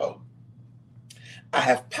 Let's go. I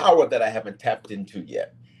have power that I haven't tapped into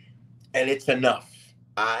yet. And it's enough.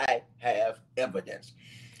 I have evidence.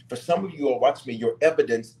 For some of you who watch me, your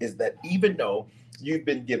evidence is that even though you've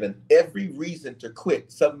been given every reason to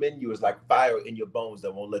quit, some in you is like fire in your bones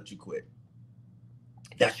that won't let you quit.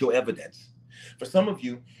 That's your evidence. For some of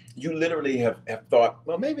you, you literally have thought,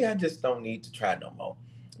 well, maybe I just don't need to try no more.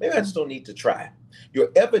 Maybe I just don't need to try. Your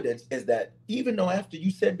evidence is that even though after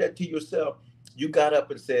you said that to yourself, you got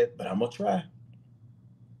up and said, but I'm going to try.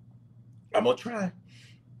 I'm going to try.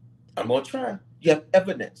 I'm going to try. You have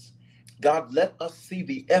evidence. God, let us see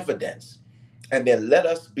the evidence, and then let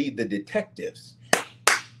us be the detectives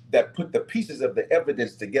that put the pieces of the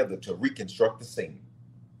evidence together to reconstruct the scene.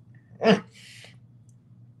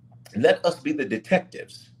 Let us be the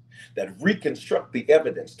detectives that reconstruct the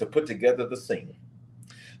evidence to put together the scene.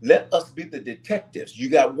 Let us be the detectives. You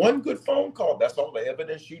got one good phone call. That's all the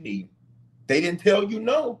evidence you need. They didn't tell you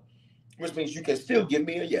no, which means you can still give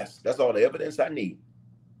me a yes. That's all the evidence I need.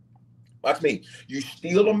 Watch me. You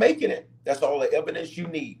still are making it. That's all the evidence you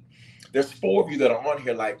need. There's 4 of you that are on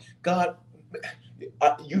here like, God,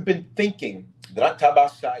 you've been thinking,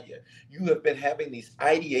 you have been having these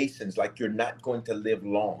ideations like you're not going to live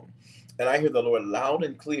long. And I hear the Lord loud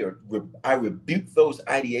and clear. I rebuke those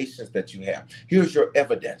ideations that you have. Here's your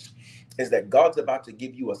evidence, is that God's about to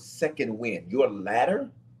give you a second wind. Your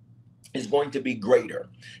ladder is going to be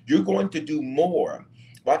greater. You're going to do more.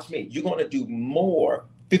 Watch me. You're going to do more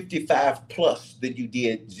 55 plus than you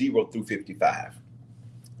did 0 through 55.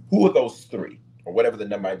 Who are those 3? Or whatever the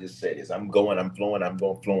number I just said is. I'm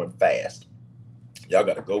flowing fast. Y'all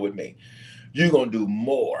got to go with me. You're going to do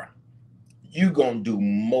more. You're going to do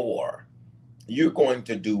more. You're going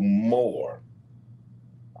to do more.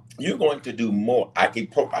 You're going to do more. I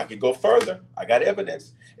could go further. I got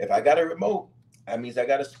evidence. If I got a remote, that means I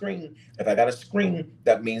got a screen. If I got a screen,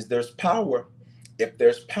 that means there's power. If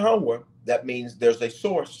there's power, that means there's a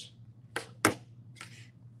source.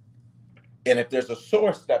 And if there's a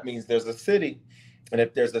source, that means there's a city. And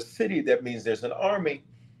if there's a city, that means there's an army.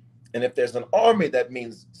 And if there's an army, that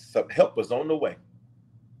means some help is on the way.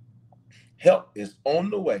 Help is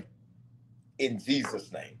on the way in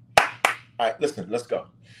Jesus' name. All right, listen, let's go.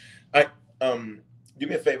 All right, do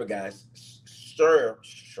me a favor, guys. Share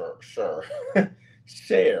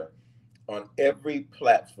on every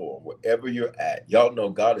platform, wherever you're at. Y'all know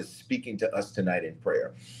God is speaking to us tonight in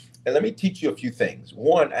prayer. And let me teach you a few things.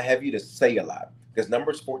 One, I have you to say a lot. Because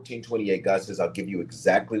Numbers 14:28, God says, I'll give you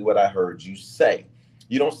exactly what I heard you say.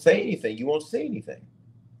 You don't say anything, you won't see anything.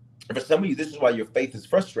 And for some of you, this is why your faith is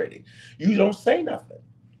frustrating. You don't say nothing.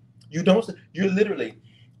 You're literally,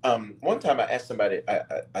 one time I asked somebody,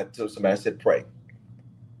 I told somebody, I said, pray.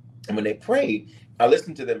 And when they prayed, I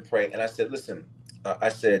listened to them pray. And I said, listen, I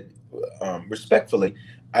said, respectfully,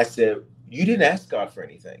 I said, you didn't ask God for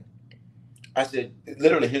anything. I said,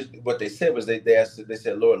 literally, here's what they said was they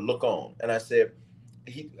said, Lord, look on. And I said,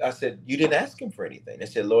 you didn't ask him for anything. They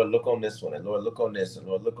said, Lord, look on this one, and Lord, look on this, and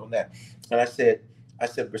Lord, look on that. And I said,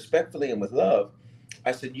 respectfully and with love,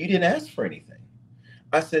 I said, you didn't ask for anything.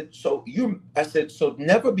 I said, so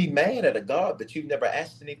never be mad at a God that you've never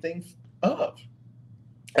asked anything of.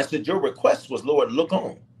 I said, your request was, Lord, look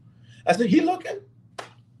on. I said, he looking?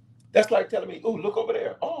 That's like telling me, oh, look over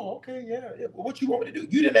there. Oh, okay, yeah. What you want me to do?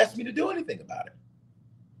 You didn't ask me to do anything about it.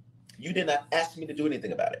 You did not ask me to do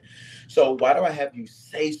anything about it. So why do I have you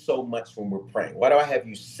say so much when we're praying? Why do I have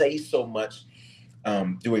you say so much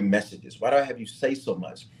during messages? Why do I have you say so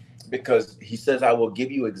much? Because he says, I will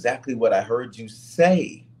give you exactly what I heard you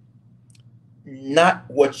say, not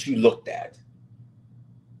what you looked at,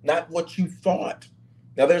 not what you thought.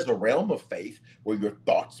 Now, there's a realm of faith where your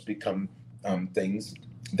thoughts become things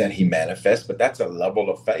that he manifests, but that's a level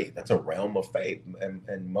of faith. That's a realm of faith.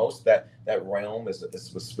 And most that realm is a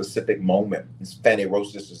specific moment.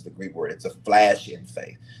 Phanerosis is the Greek word. It's a flash in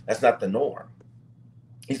faith. That's not the norm.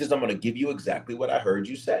 He says, I'm going to give you exactly what I heard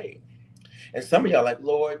you say. And some of y'all like,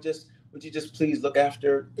 Lord, would you just please look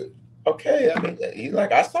after? Okay, I mean, he's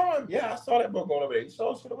like, I saw him. Yeah, I saw that book going over there. He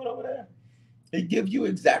saw it went over there. He give you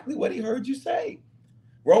exactly what he heard you say.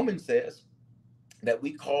 Romans says that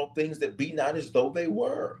we call things that be not as though they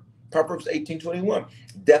were. Proverbs 18:21.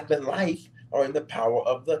 Death and life are in the power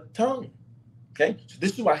of the tongue. Okay, so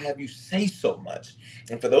this is why I have you say so much.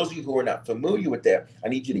 And for those of you who are not familiar with that, I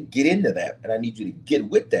need you to get into that, and I need you to get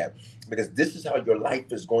with that, because this is how your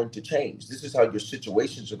life is going to change. This is how your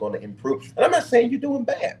situations are going to improve. And I'm not saying you're doing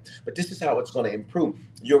bad, but this is how it's going to improve.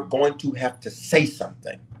 You're going to have to say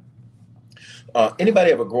something.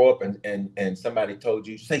 Anybody ever grow up and somebody told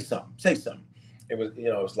you, say something, say something? It was,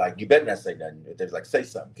 it's like, you better not say nothing. They're like, say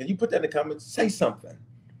something. Can you put that in the comments? Say something.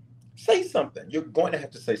 Say something. You're going to have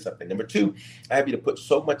to say something. Number two, I have you to put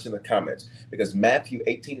so much in the comments, because Matthew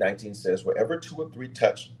 18:19 says, wherever 2 or 3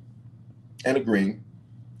 touch and agree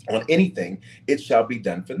on anything, it shall be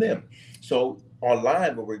done for them. So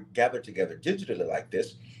online, when we're gathered together digitally like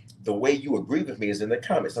this, the way you agree with me is in the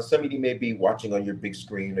comments. Now, some of you may be watching on your big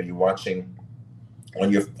screen, or you're watching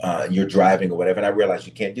on you're driving or whatever, and I realize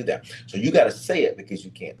you can't do that. So you got to say it, because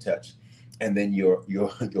you can't touch, and then your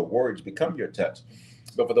words become your touch.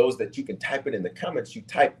 But for those that you can type it in the comments, you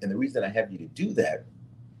type. And the reason I have you to do that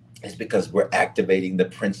is because we're activating the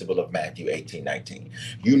principle of Matthew 18:19.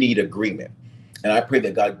 You need agreement. And I pray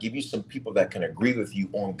that God give you some people that can agree with you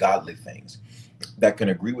on godly things, that can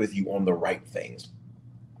agree with you on the right things,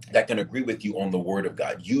 that can agree with you on the word of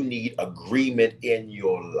God. You need agreement in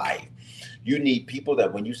your life. You need people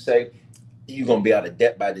that when you say you're going to be out of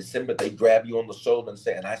debt by December, they grab you on the shoulder and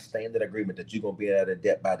say, and I stand in agreement that you're going to be out of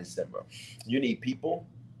debt by December. You need people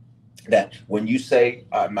that when you say,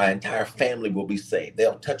 my entire family will be saved,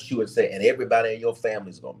 they'll touch you and say, and everybody in your family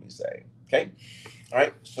is going to be saved. Okay. All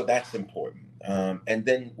right. So that's important. And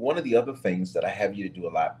then one of the other things that I have you to do a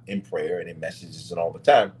lot in prayer and in messages and all the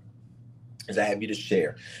time is I have you to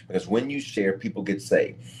share, because when you share, people get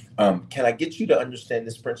saved. Can I get you to understand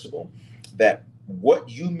this principle, that what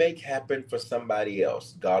you make happen for somebody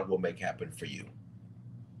else, God will make happen for you?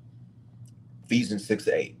 Ephesians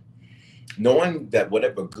 6:8. Knowing that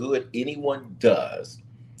whatever good anyone does,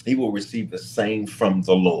 he will receive the same from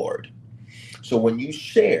the Lord. So when you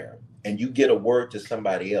share and you get a word to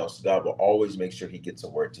somebody else, God will always make sure he gets a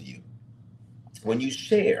word to you. When you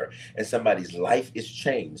share and somebody's life is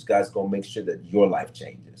changed, God's going to make sure that your life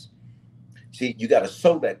changes. See, you got to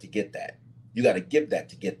sow that to get that. You got to give that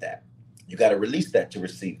to get that. You got to release that to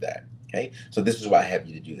receive that. Okay. So this is why I have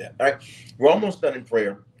you to do that. All right. We're almost done in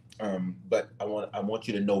prayer. But I want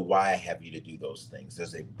you to know why I have you to do those things.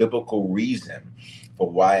 There's a biblical reason for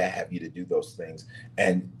why I have you to do those things.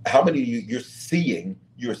 And how many of you,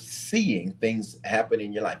 you're seeing things happen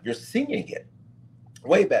in your life? You're seeing it.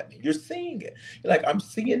 Wave at me. You're seeing it. You're like, I'm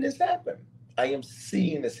seeing this happen. I am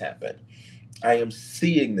seeing this happen. I am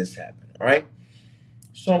seeing this happen. All right.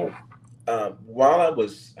 So while I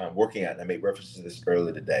was working out, and I made reference to this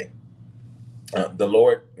earlier today, the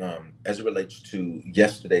Lord, as it relates to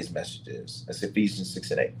yesterday's messages, that's Ephesians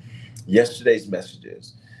 6:8. Yesterday's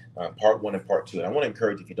messages, part 1 and part 2. And I want to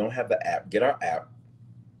encourage you, if you don't have the app, get our app.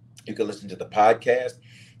 You can listen to the podcast.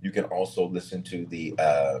 You can also listen to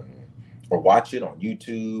or watch it on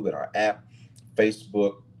YouTube and our app,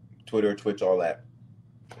 Facebook, Twitter, Twitch, all that,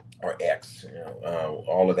 or X,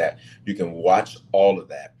 all of that. You can watch all of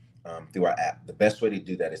that through our app. The best way to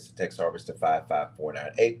do that is to text Harvest to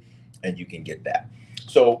 55498, and you can get that.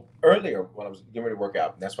 So earlier, when I was getting ready to work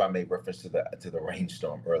out, and that's why I made reference to the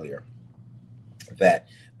rainstorm earlier, that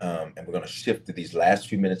and we're going to shift to these last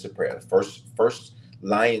few minutes of prayer. The first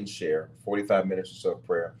lion's share, 45 minutes or so of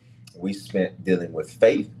prayer, we spent dealing with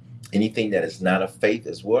faith. Anything that is not of faith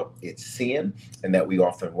is what? It's sin, and that we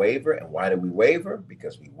often waver. And why do we waver?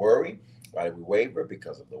 Because we worry, Why do we waver?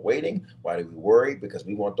 Because of the waiting. Why do we worry? Because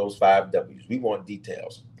we want those 5 W's. We want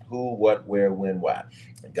details. Who, what, where, when, why.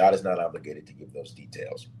 And God is not obligated to give those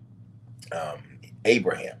details.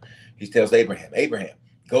 Abraham, he tells Abraham,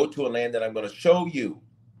 go to a land that I'm going to show you.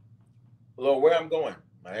 Lord, where I'm going,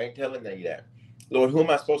 I ain't telling you that. Lord, who am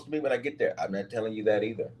I supposed to be when I get there? I'm not telling you that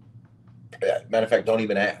either. Matter of fact, don't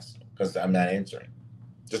even ask, because I'm not answering.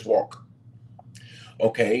 Just walk.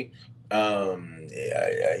 Okay. When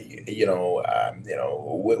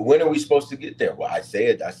are we supposed to get there? Well, I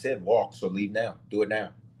said walk, so leave now. Do it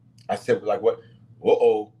now. I said, like, what?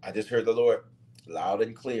 I just heard the Lord loud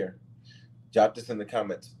and clear. Drop this in the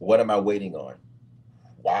comments. What am I waiting on?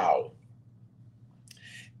 Wow.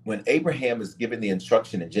 When Abraham is given the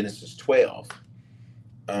instruction in Genesis 12,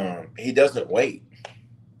 he doesn't wait.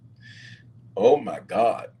 Oh my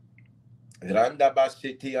God.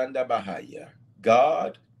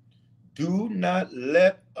 God, do not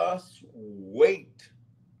let us wait.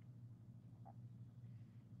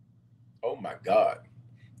 Oh my God.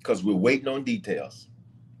 Because we're waiting on details.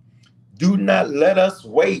 Do not let us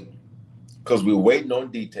wait. Because we're waiting on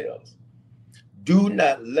details. Do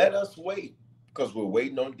not let us wait. Because we're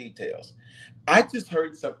waiting on details. I just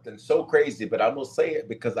heard something so crazy, but I'm going to say it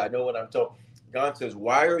because I know what I'm told. God says,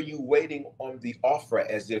 why are you waiting on the offer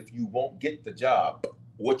as if you won't get the job?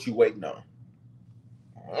 What you waiting on?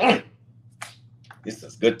 This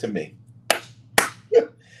is good to me.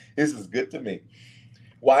 This is good to me.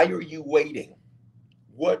 Why are you waiting?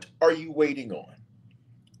 What are you waiting on?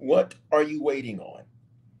 What are you waiting on?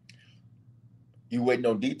 You waiting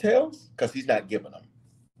on details? Because he's not giving them.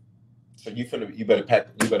 So you better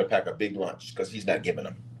pack a big lunch because he's not giving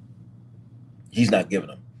them. He's not giving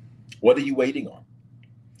them. What are you waiting on?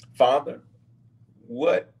 Father,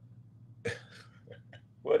 what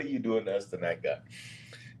are you doing to us tonight, God?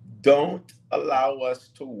 Don't allow us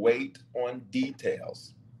to wait on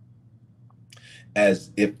details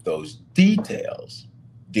as if those details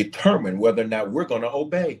determine whether or not we're going to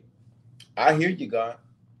obey. I hear you, God.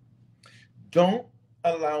 Don't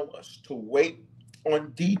allow us to wait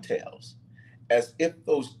on details as if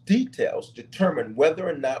those details determine whether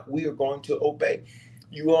or not we are going to obey.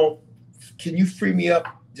 You all, can you free me up?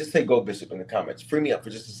 Just say go, Bishop, in the comments. Free me up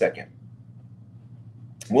for just a second.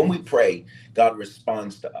 When we pray, God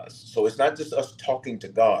responds to us. So it's not just us talking to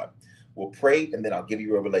God. We'll pray, and then I'll give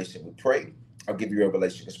you revelation. We pray, I'll give you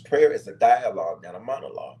revelation. Because prayer is a dialogue, not a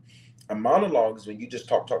monologue. A monologue is when you just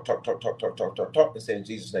talk, and say in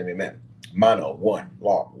Jesus' name, amen. Mono, one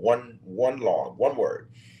log, one word.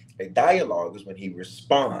 A dialogue is when he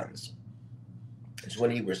responds. It's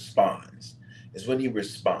when he responds. It's when he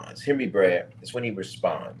responds. Hear me, Brad. It's when he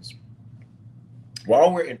responds.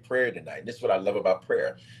 While we're in prayer tonight, this is what I love about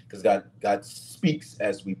prayer, because God speaks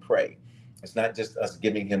as we pray. It's not just us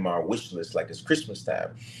giving him our wish list like it's Christmas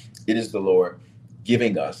time. It is the Lord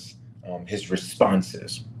giving us his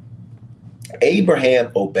responses.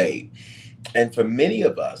 Abraham obeyed. And for many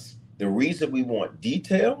of us, the reason we want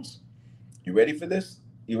details, you ready for this?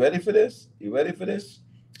 You ready for this? You ready for this?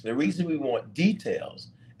 The reason we want details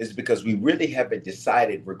is because we really haven't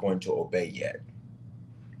decided we're going to obey yet.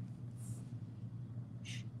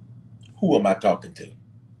 Who am I talking to?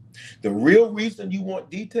 The real reason you want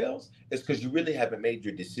details is because you really haven't made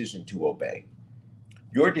your decision to obey.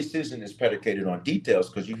 Your decision is predicated on details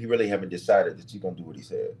because you really haven't decided that you're going to do what he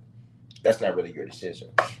said. That's not really your decision.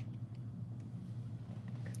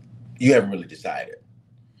 You haven't really decided.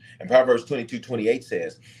 And Proverbs 22:28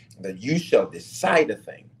 says that you shall decide a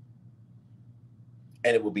thing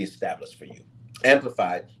and it will be established for you.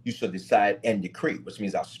 Amplified, you shall decide and decree, which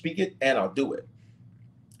means I'll speak it and I'll do it.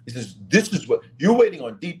 He says, this is what you're waiting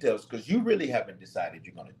on details because you really haven't decided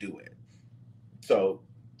you're going to do it. So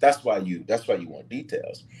that's why you want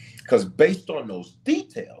details, because based on those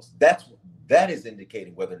details, that is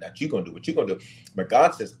indicating whether or not you're going to do what you're going to do. But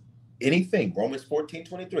God says anything, Romans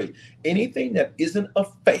 14:23, anything that isn't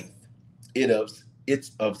of faith,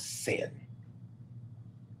 it's of sin.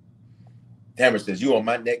 Tamara says, you on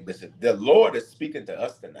my neck, Bishop. The Lord is speaking to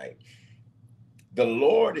us tonight. The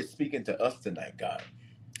Lord is speaking to us tonight, God.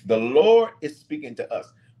 The Lord is speaking to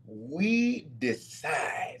us. We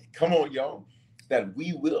decide, come on, y'all, that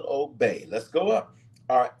we will obey. Let's go up.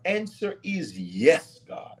 Our answer is yes,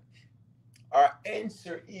 God. Our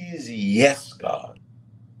answer is yes, God.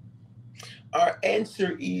 Our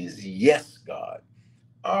answer is yes, God.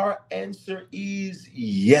 Our answer is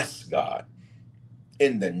yes, God.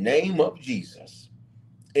 In the name of Jesus.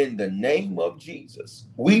 In the name of Jesus.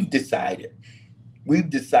 We've decided. We've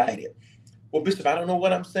decided. Well, Bishop, I don't know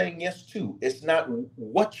what I'm saying yes to. It's not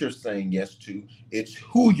what you're saying yes to. It's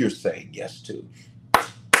who you're saying yes to.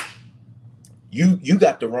 You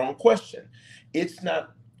got the wrong question. It's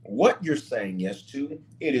not what you're saying yes to,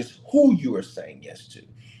 it is who you are saying yes to.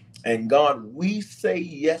 And God, we say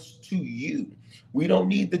yes to you. We don't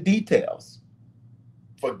need the details.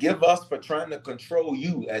 Forgive us for trying to control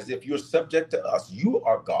you as if you're subject to us. You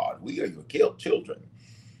are God. We are your children.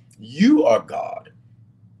 You are God.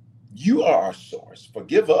 You are our source.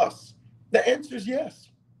 Forgive us. The answer is yes.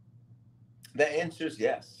 The answer is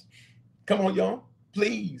yes. Come on, y'all.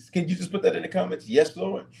 Please, can you just put that in the comments? Yes,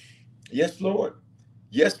 Lord. Yes, Lord.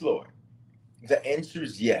 Yes, Lord. The answer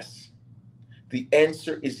is yes. The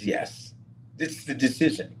answer is yes. This is the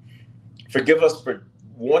decision. Forgive us for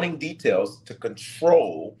wanting details to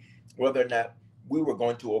control whether or not we were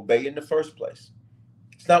going to obey in the first place.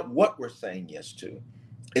 It's not what we're saying yes to,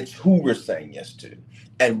 it's who we're saying yes to.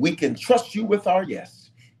 And we can trust you with our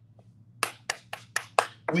yes.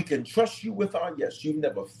 We can trust you with our yes. You've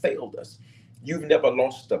never failed us. You've never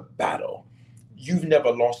lost a battle. You've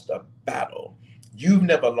never lost a battle. You've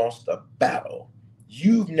never lost a battle.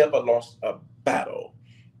 You've never lost a battle.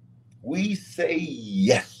 We say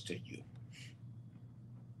yes to you.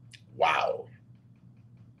 Wow.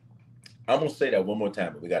 I'm going to say that one more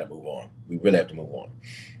time, but we got to move on. We really have to move on.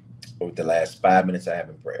 Over the last 5 minutes I have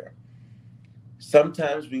in prayer.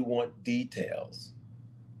 Sometimes we want details.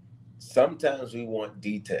 Sometimes we want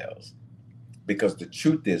details because the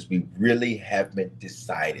truth is we really haven't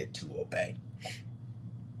decided to obey.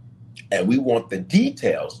 And we want the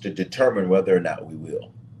details to determine whether or not we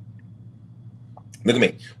will. Look at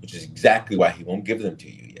me, which is exactly why he won't give them to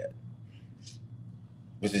you yet.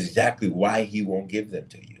 Which is exactly why he won't give them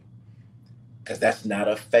to you. Because that's not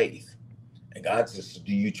of faith. And God says,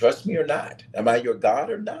 do you trust me or not? Am I your God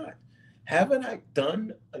or not? Haven't I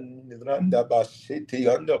done enough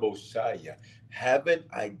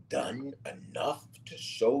to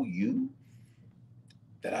show you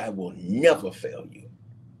that I will never fail you?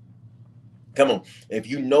 Come on. If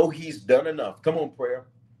you know he's done enough, come on, prayer.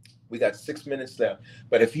 We got 6 minutes left.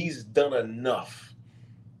 But if he's done enough,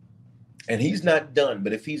 and he's not done,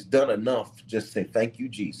 but if he's done enough, just say, thank you,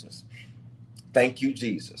 Jesus. Thank you,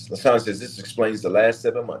 Jesus. LaShawn says this explains the last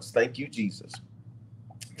 7 months. Thank you, Jesus.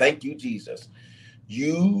 Thank you, Jesus.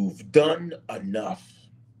 You've done enough.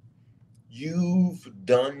 You've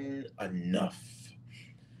done enough.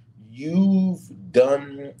 You've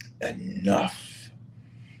done enough.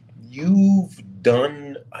 You've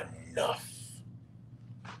done enough.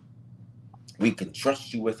 We can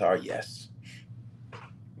trust you with our yes.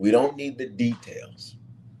 We don't need the details.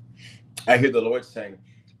 I hear the Lord saying,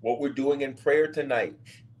 what we're doing in prayer tonight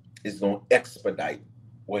is going to expedite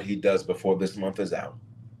what he does before this month is out.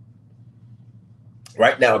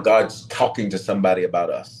 Right now, God's talking to somebody about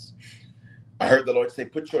us. I heard the Lord say,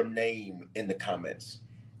 put your name in the comments.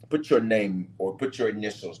 Put your name or put your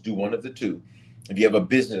initials. Do one of the two. If you have a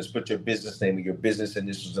business, put your business name or your business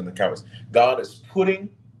initials in the comments. God is putting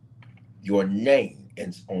your name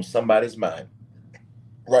on somebody's mind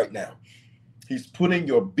right now. He's putting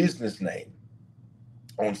your business name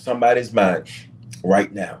on somebody's mind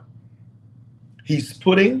right now. He's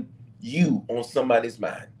putting you on somebody's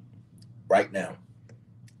mind right now.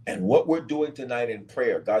 And what we're doing tonight in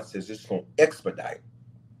prayer, God says it's going to expedite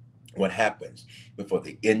what happens before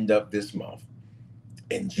the end of this month.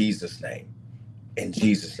 In Jesus' name. In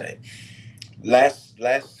Jesus' name. Last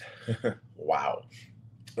wow.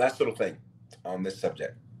 Last little thing on this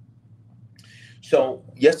subject. So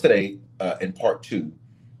yesterday in part 2,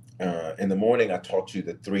 in the morning, I taught you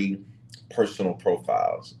the 3 personal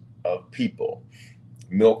profiles of people: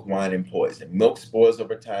 milk, wine, and poison. Milk spoils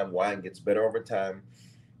over time, wine gets better over time,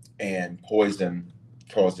 and poison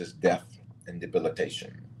causes death and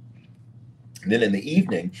debilitation. And then in the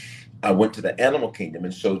evening, I went to the animal kingdom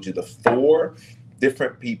and showed you the 4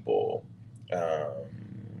 different people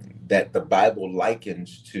that the Bible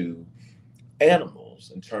likens to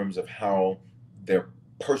animals in terms of how their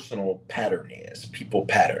personal pattern is, people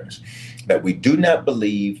patterns. That we do not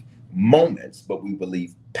believe moments, but we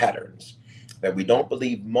believe patterns. That we don't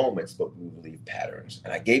believe moments, but we believe patterns.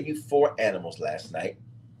 And I gave you 4 animals last night.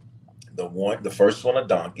 The first one, a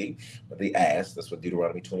donkey, or the ass. That's what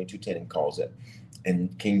Deuteronomy 22:10 calls it in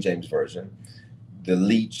King James Version. The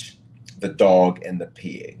leech, the dog, and the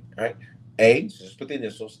pig. All right. A, so just put the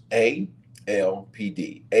initials,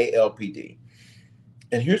 ALPD. ALPD.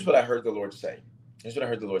 And here's what I heard the Lord say. Here's what I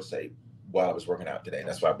heard the Lord say while I was working out today. And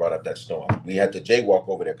that's why I brought up that storm. We had to jaywalk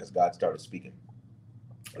over there because God started speaking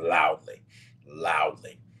loudly.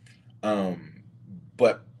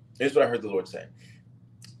 But here's what I heard the Lord say.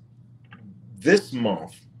 This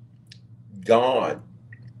month, God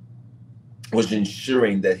was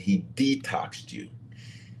ensuring that he detoxed you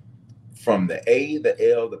from the A,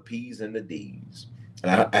 the L, the P's, and the D's.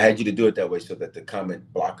 And I had you to do it that way so that the comment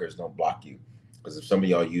blockers don't block you. Because if some of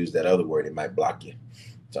y'all use that other word, it might block you.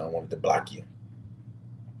 So I don't want it to block you.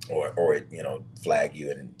 Or it, flag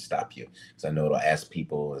you and stop you. Because I know it'll ask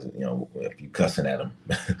people, if you cussing at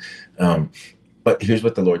them. But here's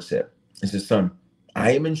what the Lord said. He says, son,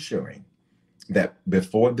 I am ensuring that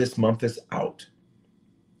before this month is out,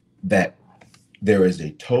 that there is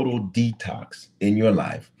a total detox in your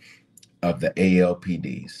life of the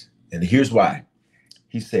ALPDs. And here's why.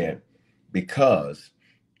 He said, because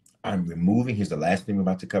I'm removing, here's the last thing we're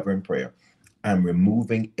about to cover in prayer. I'm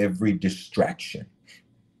removing every distraction.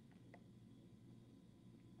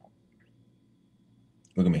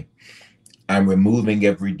 Look at me. I'm removing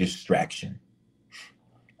every distraction.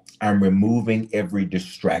 I'm removing every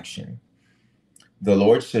distraction. The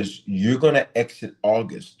Lord says you're going to exit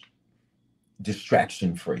August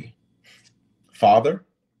distraction-free. Father,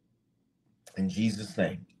 in Jesus'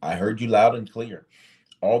 name, I heard you loud and clear.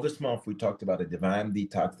 All this month, we talked about the divine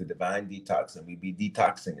detox, and we be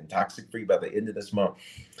detoxing and toxic-free by the end of this month.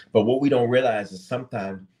 But what we don't realize is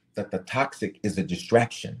sometimes that the toxic is a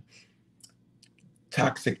distraction.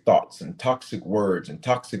 Toxic thoughts and toxic words and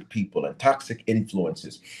toxic people and toxic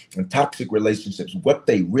influences and toxic relationships, what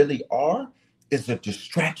they really are is a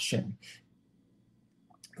distraction.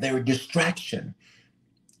 They're a distraction.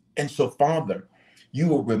 And so, Father,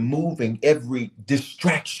 you are removing every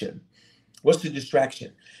distraction. What's the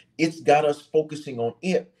distraction? It's got us focusing on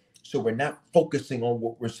it, so we're not focusing on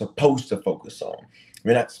what we're supposed to focus on.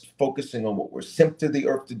 We're not focusing on what we're sent to the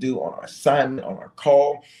earth to do, on our assignment, on our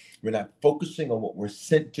call. We're not focusing on what we're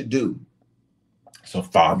sent to do. So,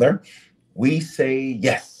 Father, we say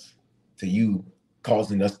yes to you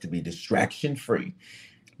causing us to be distraction-free,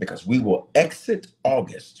 because we will exit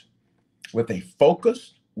August with a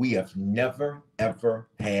focus we have never, ever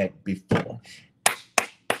had before.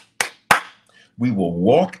 We will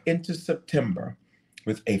walk into September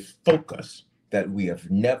with a focus that we have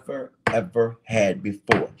never, ever had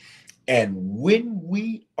before. And when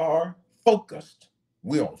we are focused,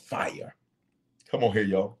 we're on fire. Come on here,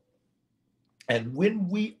 y'all. And when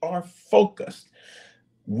we are focused,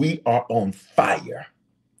 we are on fire.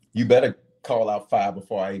 You better call out fire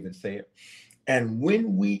before I even say it. And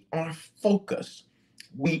when we are focused,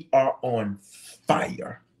 we are on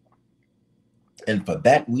fire. And for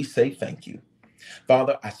that, we say thank you.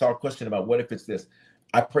 Father, I saw a question about what if it's this.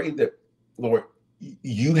 I pray that, Lord,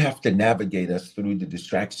 you have to navigate us through the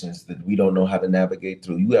distractions that we don't know how to navigate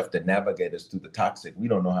through. You have to navigate us through the toxic we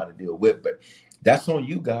don't know how to deal with. But that's on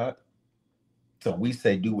you, God. So we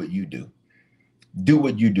say, do what you do. Do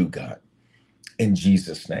what you do, God. In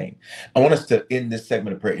Jesus' name. I want us to end this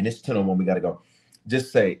segment of prayer. And it's 10:01. We got to go.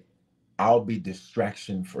 Just say, I'll be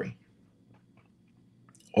distraction free.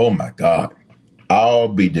 Oh my God. I'll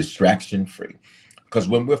be distraction free. Because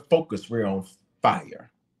when we're focused, we're on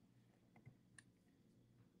fire.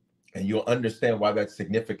 And you'll understand why that's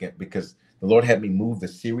significant, because the Lord had me move the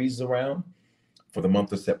series around for the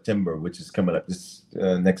month of September, which is coming up this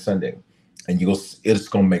next Sunday. And it's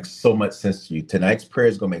going to make so much sense to you. Tonight's prayer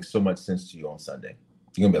is going to make so much sense to you on Sunday.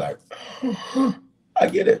 You're going to be like, I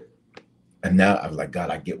get it. And now I'm like, God,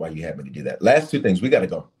 I get why you had me to do that. Last two things. We got to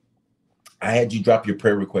go. I had you drop your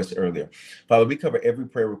prayer requests earlier. Father, we cover every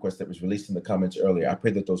prayer request that was released in the comments earlier. I pray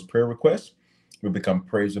that those prayer requests will become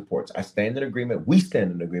praise reports. I stand in agreement. We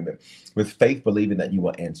stand in agreement with faith, believing that you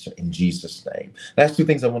will answer in Jesus' name. Last two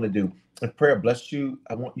things I want to do. If prayer bless you,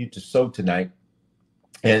 I want you to sow tonight.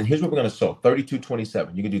 And here's what we're going to sow.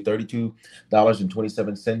 $32.27. You can do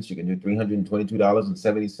 $32.27. You can do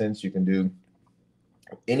 $322.70. You can do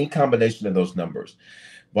any combination of those numbers.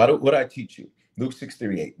 What I teach you? Luke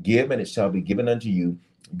 6:38. Give, and it shall be given unto you.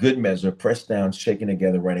 Good measure, pressed down, shaken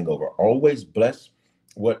together, running over. Always bless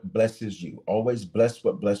what blesses you. Always bless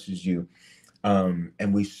what blesses you.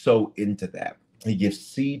 And we sow into that. He gives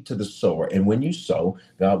seed to the sower. And when you sow,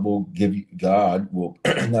 God will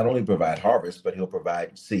not only provide harvest, but he'll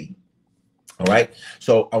provide seed. All right.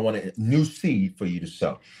 So I want a new seed for you to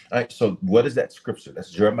sow. All right. So what is that scripture?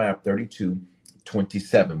 That's Jeremiah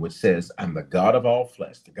 32:27, which says, I'm the God of all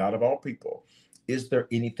flesh, the God of all people. Is there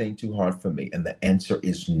anything too hard for me? And the answer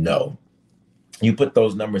is no. You put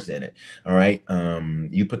those numbers in it. All right.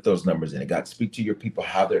 You put those numbers in it. God, speak to your people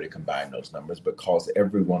how they're to combine those numbers, but cause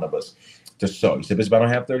every one of us to sow. You said, Bishop, I don't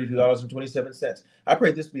have $32.27. I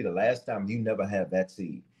pray this be the last time you never have that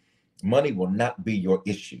seed. Money will not be your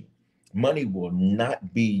issue. Money will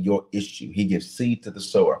not be your issue. He gives seed to the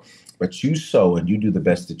sower, but you sow and you do the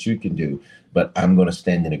best that you can do. But I'm going to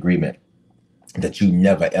stand in agreement that you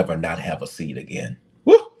never, ever not have a seed again.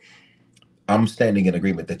 Woo! I'm standing in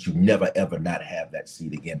agreement that you never, ever not have that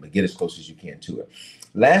seed again, but get as close as you can to it.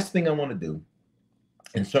 Last thing I want to do,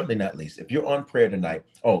 and certainly not least, if you're on prayer tonight,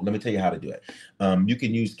 let me tell you how to do it. You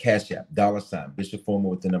can use Cash App, $ Bishop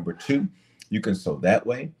Foreman with the number 2. You can sow that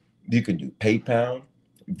way. You can do PayPal,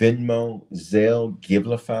 Venmo, Zelle,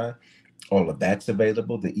 Givelify. All of that's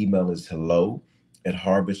available. The email is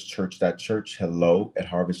hello@harvestchurch.church,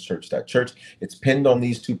 hello@harvestchurch.church. It's pinned on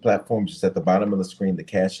these 2 platforms. It's at the bottom of the screen. The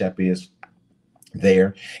Cash App is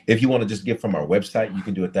there. If you want to just give from our website, you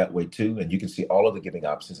can do it that way too. And you can see all of the giving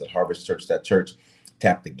options at harvestchurch.church.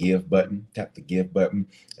 Tap the give button, and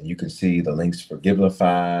you can see the links for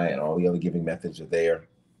Givelify and all the other giving methods are there.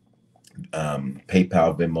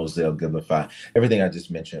 PayPal, Venmo, Zelle, Givelify, everything I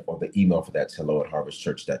just mentioned, or the email for that's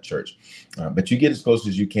hello@harvestchurch.church. But you get as close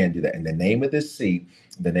as you can do that. And the name of this seed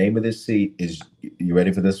is, you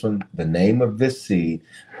ready for this one? The name of this seed,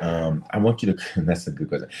 I want you to, that's a good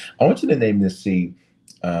question. I want you to name this seed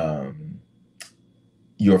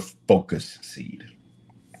your focus seed.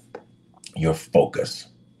 Your focus.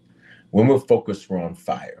 When we're focused, we're on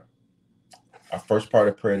fire. Our first part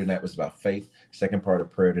of prayer tonight was about faith. Second part of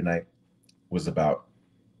prayer tonight was about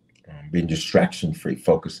being distraction-free,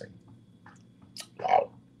 focusing.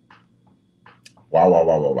 Wow.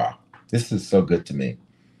 This is so good to me.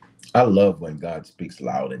 I love when God speaks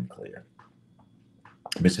loud and clear.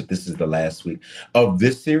 Bishop, this is the last week of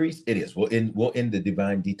this series. It is. We'll end the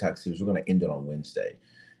Divine Detox series. We're going to end it on Wednesday.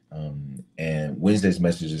 And Wednesday's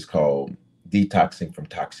message is called Detoxing from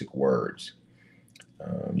Toxic Words.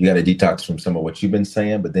 You got to detox from some of what you've been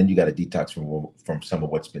saying, but then you got to detox from some of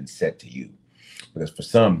what's been said to you. Because for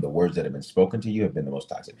some, the words that have been spoken to you have been the most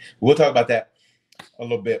toxic. We'll talk about that a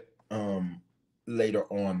little bit later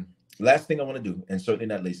on. Last thing I want to do, and certainly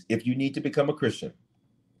not least, if you need to become a Christian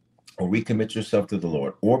or recommit yourself to the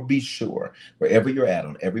Lord, or be sure, wherever you're at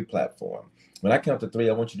on every platform, when I count to 3,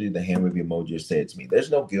 I want you to do the hand wave emoji or say it's me.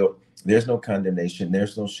 There's no guilt. There's no condemnation.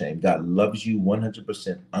 There's no shame. God loves you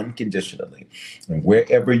 100% unconditionally. And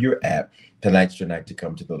wherever you're at, tonight's your night to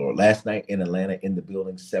come to the Lord. Last night in Atlanta, in the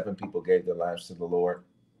building, 7 people gave their lives to the Lord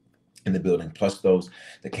in the building, plus those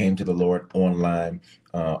that came to the Lord online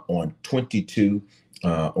on 22,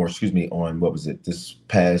 on what was it? This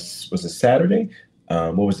past, was it Saturday?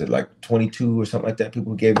 What was it, like 22 or something like that?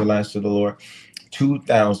 People who gave their lives to the Lord.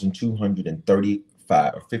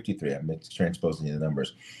 2,235 or 53, I'm transposing the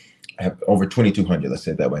numbers, have over 2,200, let's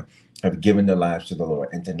say it that way, have given their lives to the Lord.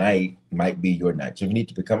 And tonight might be your night. So if you need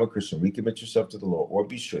to become a Christian, recommit yourself to the Lord, or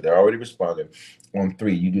be sure, they're already responding. On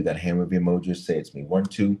 3, you do that hand wave emoji, say it's me. 1,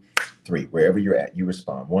 2, 3, wherever you're at, you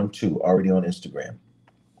respond. 1, 2, already on Instagram.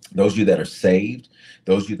 Those of you that are saved,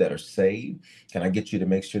 can I get you to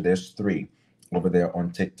make sure there's 3 over there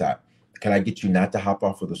on TikTok? Can I get you not to hop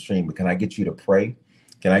off of the stream, but can I get you to pray?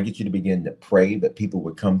 Can I get you to begin to pray that people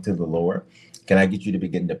would come to the Lord? Can I get you to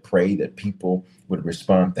begin to pray that people would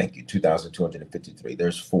respond? Thank you. 2,253.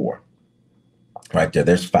 There's 4 right there.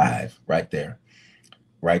 There's 5 right there.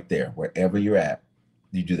 Right there. Wherever you're at,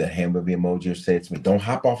 you do that hand wave emoji or say it's me. Don't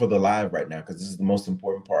hop off of the live right now, because this is the most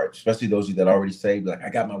important part, especially those of you that already saved, like,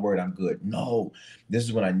 I got my word, I'm good. No, this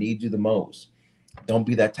is when I need you the most. Don't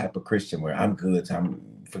be that type of Christian where I'm good, so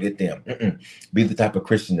forget them. Be the type of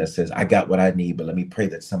Christian that says, I got what I need, but let me pray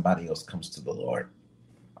that somebody else comes to the Lord.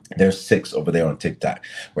 There's 6 over there on TikTok.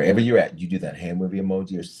 Wherever you're at, you do that hand wave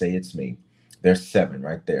emoji or say it's me. There's 7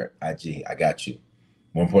 right there. IG, I got you.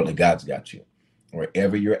 More importantly, God's got you.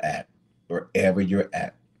 Wherever you're at,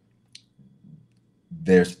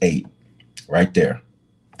 there's 8 right there.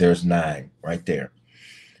 There's 9 right there.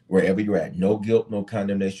 Wherever you're at, no guilt, no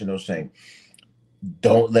condemnation, no shame.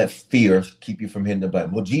 Don't let fear keep you from hitting the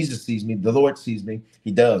button. Well, Jesus sees me. The Lord sees me.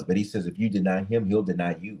 He does. But he says, if you deny him, he'll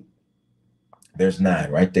deny you. There's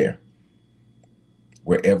 9 right there.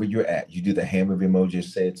 Wherever you're at, you do the hand wave emoji,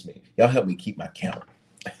 say it's me. Y'all help me keep my count.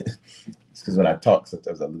 It's because when I talk,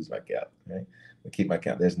 sometimes I lose my count. Right? But keep my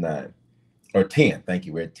count. There's 9. Or 10. Thank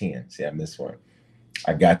you. We're at 10. See, I missed one.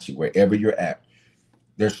 I got you. Wherever you're at.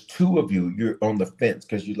 There's 2 of you. You're on the fence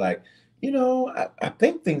because you're like, I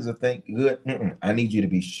think things are good. I need you to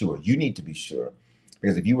be sure. You need to be sure.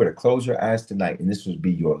 Because if you were to close your eyes tonight and this would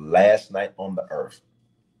be your last night on the earth,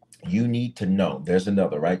 you need to know. There's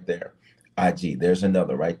another right there. IG. There's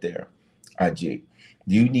another right there. IG.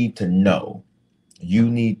 You need to know.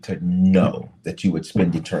 That you would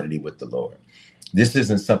spend eternity with the Lord. This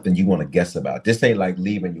isn't something you want to guess about. This ain't like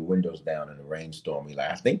leaving your windows down in a rainstorm. You're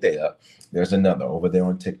like, I think they up. There's another over there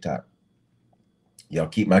on TikTok. Y'all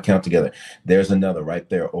keep my count together. There's another right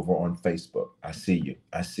there over on Facebook. I see you.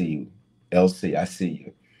 LC, I see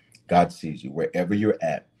you. God sees you. Wherever you're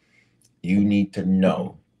at, you need to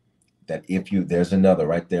know that there's another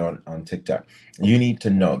right there on TikTok. You need to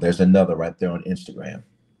know there's another right there on Instagram.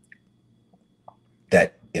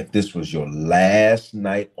 That if this was your last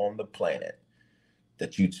night on the planet,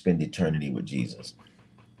 that you'd spend eternity with Jesus.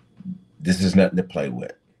 This is nothing to play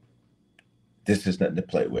with. This is nothing to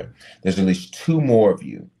play with. There's at least 2 more of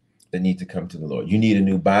you that need to come to the Lord. You need a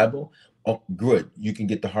new Bible? Oh, good. You can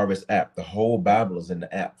get the Harvest app. The whole Bible is in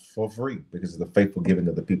the app for free because of the faithful giving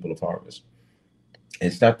of the people of Harvest.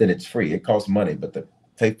 It's not that it's free. It costs money, but the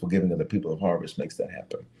faithful giving of the people of Harvest makes that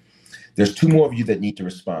happen. There's 2 more of you that need to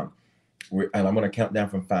respond. And I'm going to count down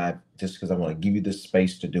from 5 just because I want to give you the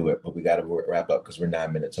space to do it. But we got to wrap up because we're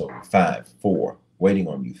 9 minutes over. 5, 4, waiting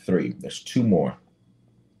on you. 3. There's 2 more.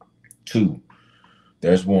 2.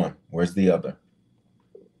 There's 1. Where's the other?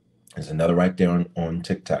 There's another right there on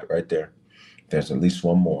TikTok, right there. There's at least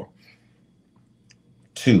 1 more.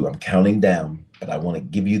 2. I'm counting down, but I want to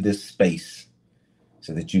give you this space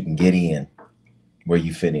so that you can get in where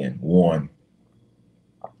you fit in. 1.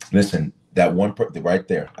 Listen, that one right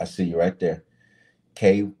there. I see you right there.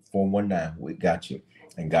 K419. We got you.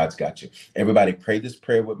 And God's got you. Everybody pray this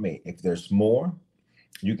prayer with me. If there's more,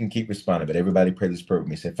 you can keep responding. But everybody pray this prayer with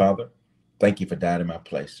me. Say, Father, thank you for dying in my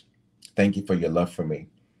place. Thank you for your love for me.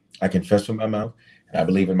 I confess with my mouth and I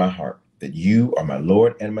believe in my heart that you are my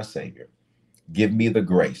Lord and my Savior. Give me the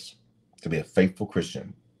grace to be a faithful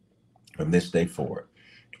Christian from this day forward.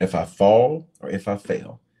 If I fall or if I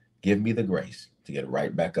fail, give me the grace to get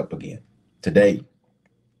right back up again. Today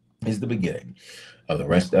is the beginning of the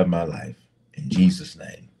rest of my life. In Jesus'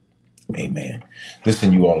 name, amen.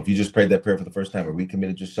 Listen, you all, if you just prayed that prayer for the first time or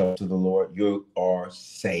recommitted yourself to the Lord, you are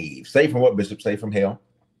saved. Saved from what, Bishop? Saved from hell.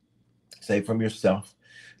 Saved from yourself.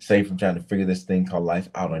 Saved from trying to figure this thing called life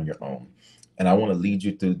out on your own. And I want to lead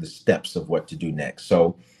you through the steps of what to do next.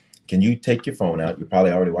 So can you take your phone out? You're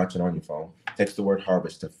probably already watching on your phone. Text the word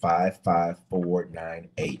harvest to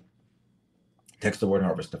 55498. Text the word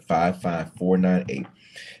harvest to 55498.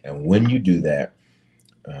 And when you do that,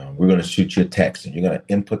 we're going to shoot you a text and you're going to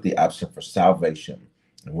input the option for salvation.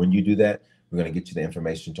 And when you do that, we're going to get you the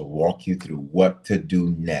information to walk you through what to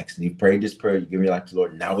do next. And you prayed this prayer, you give your life to the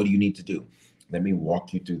Lord. Now what do you need to do? Let me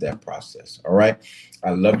walk you through that process. All right.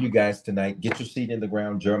 I love you guys tonight. Get your seed in the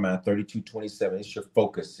ground. Jeremiah 32:27. It's your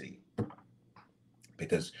focus seed.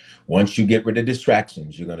 Because once you get rid of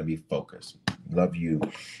distractions, you're going to be focused. Love you.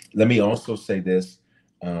 Let me also say this.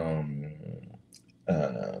 No,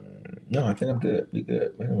 I think I'm good. We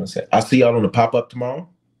good. What do I want to say? I'll see y'all on the pop-up tomorrow.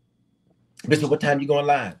 Bishop, what time you going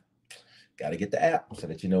live? Got to get the app so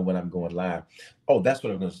that you know when I'm going live. Oh, that's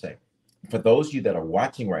what I'm going to say. For those of you that are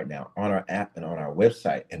watching right now on our app and on our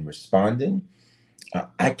website and responding,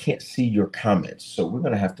 I can't see your comments. So we're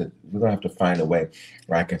gonna have to find a way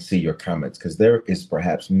where I can see your comments, because there is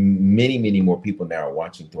perhaps many more people now are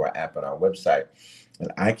watching through our app and our website,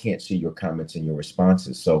 and I can't see your comments and your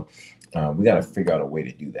responses. So we got to figure out a way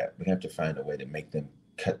to do that. We have to find a way to make them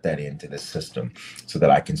cut that into the system so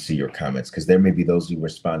that I can see your comments, because there may be those who are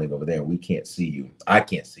responding over there and we can't see you. I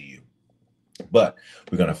can't see you. But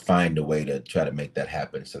we're going to find a way to try to make that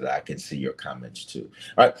happen so that I can see your comments too.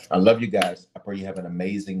 All right. I love you guys. I pray you have an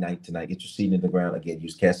amazing night tonight. Get your seed in the ground. Again,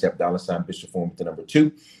 use Cash App, $ Bishop Foreman with the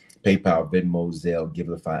 #2. PayPal, Venmo, Zelle,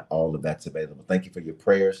 Givelify, all of that's available. Thank you for your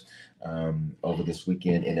prayers over this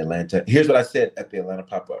weekend in Atlanta. Here's what I said at the Atlanta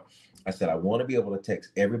pop-up. I said, I want to be able to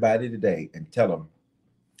text everybody today and tell them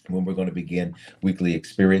when we're going to begin weekly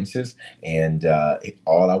experiences. And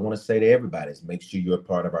all I want to say to everybody is make sure you're a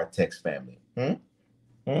part of our text family.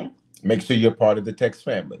 Make sure you're part of the text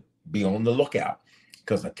family. Be on the lookout,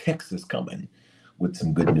 because a text is coming with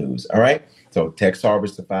some good news. All right. So text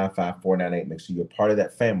Harvest to 55498. Make sure you're part of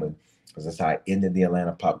that family, because that's how I ended the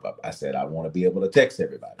Atlanta pop-up. I said, I want to be able to text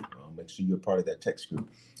everybody. Well, make sure you're part of that text group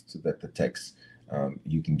so that the text,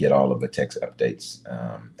 you can get all of the text updates,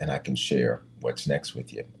 and I can share what's next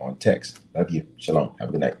with you on text. Love you. Shalom. Have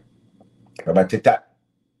a good night. Bye-bye, TikTok.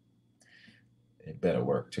 It better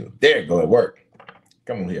work too. There you go. It worked.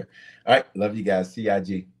 Come on here. All right. Love you guys.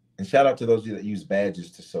 CIG. And shout out to those of you that use badges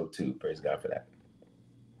to sow too. Praise God for that.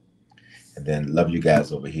 And then love you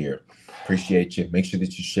guys over here. Appreciate you. Make sure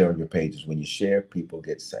that you share on your pages. When you share, people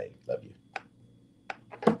get saved. Love you.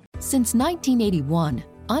 Since 1981,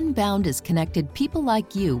 Unbound has connected people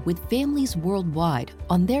like you with families worldwide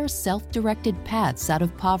on their self-directed paths out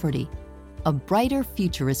of poverty. A brighter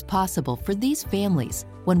future is possible for these families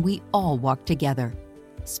when we all walk together.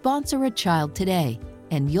 Sponsor a child today,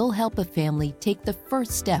 and you'll help a family take the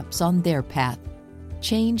first steps on their path.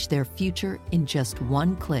 Change their future in just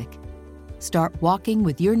one click. Start walking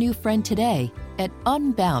with your new friend today at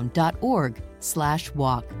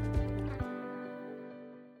unbound.org/walk.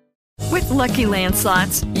 Lucky Land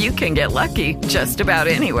Slots, you can get lucky just about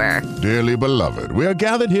anywhere. Dearly beloved, we are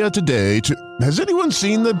gathered here today to... Has anyone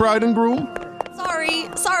seen the bride and groom?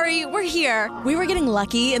 Sorry, we're here. We were getting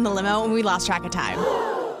lucky in the limo and we lost track of time.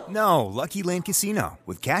 No, Lucky Land Casino,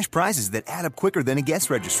 with cash prizes that add up quicker than a guest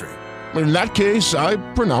registry. In that case, I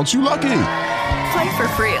pronounce you lucky. Play for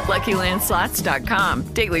free at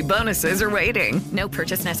LuckyLandSlots.com. Daily bonuses are waiting. No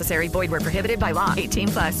purchase necessary. Void where prohibited by law.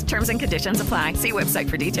 18+. Terms and conditions apply. See website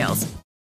for details.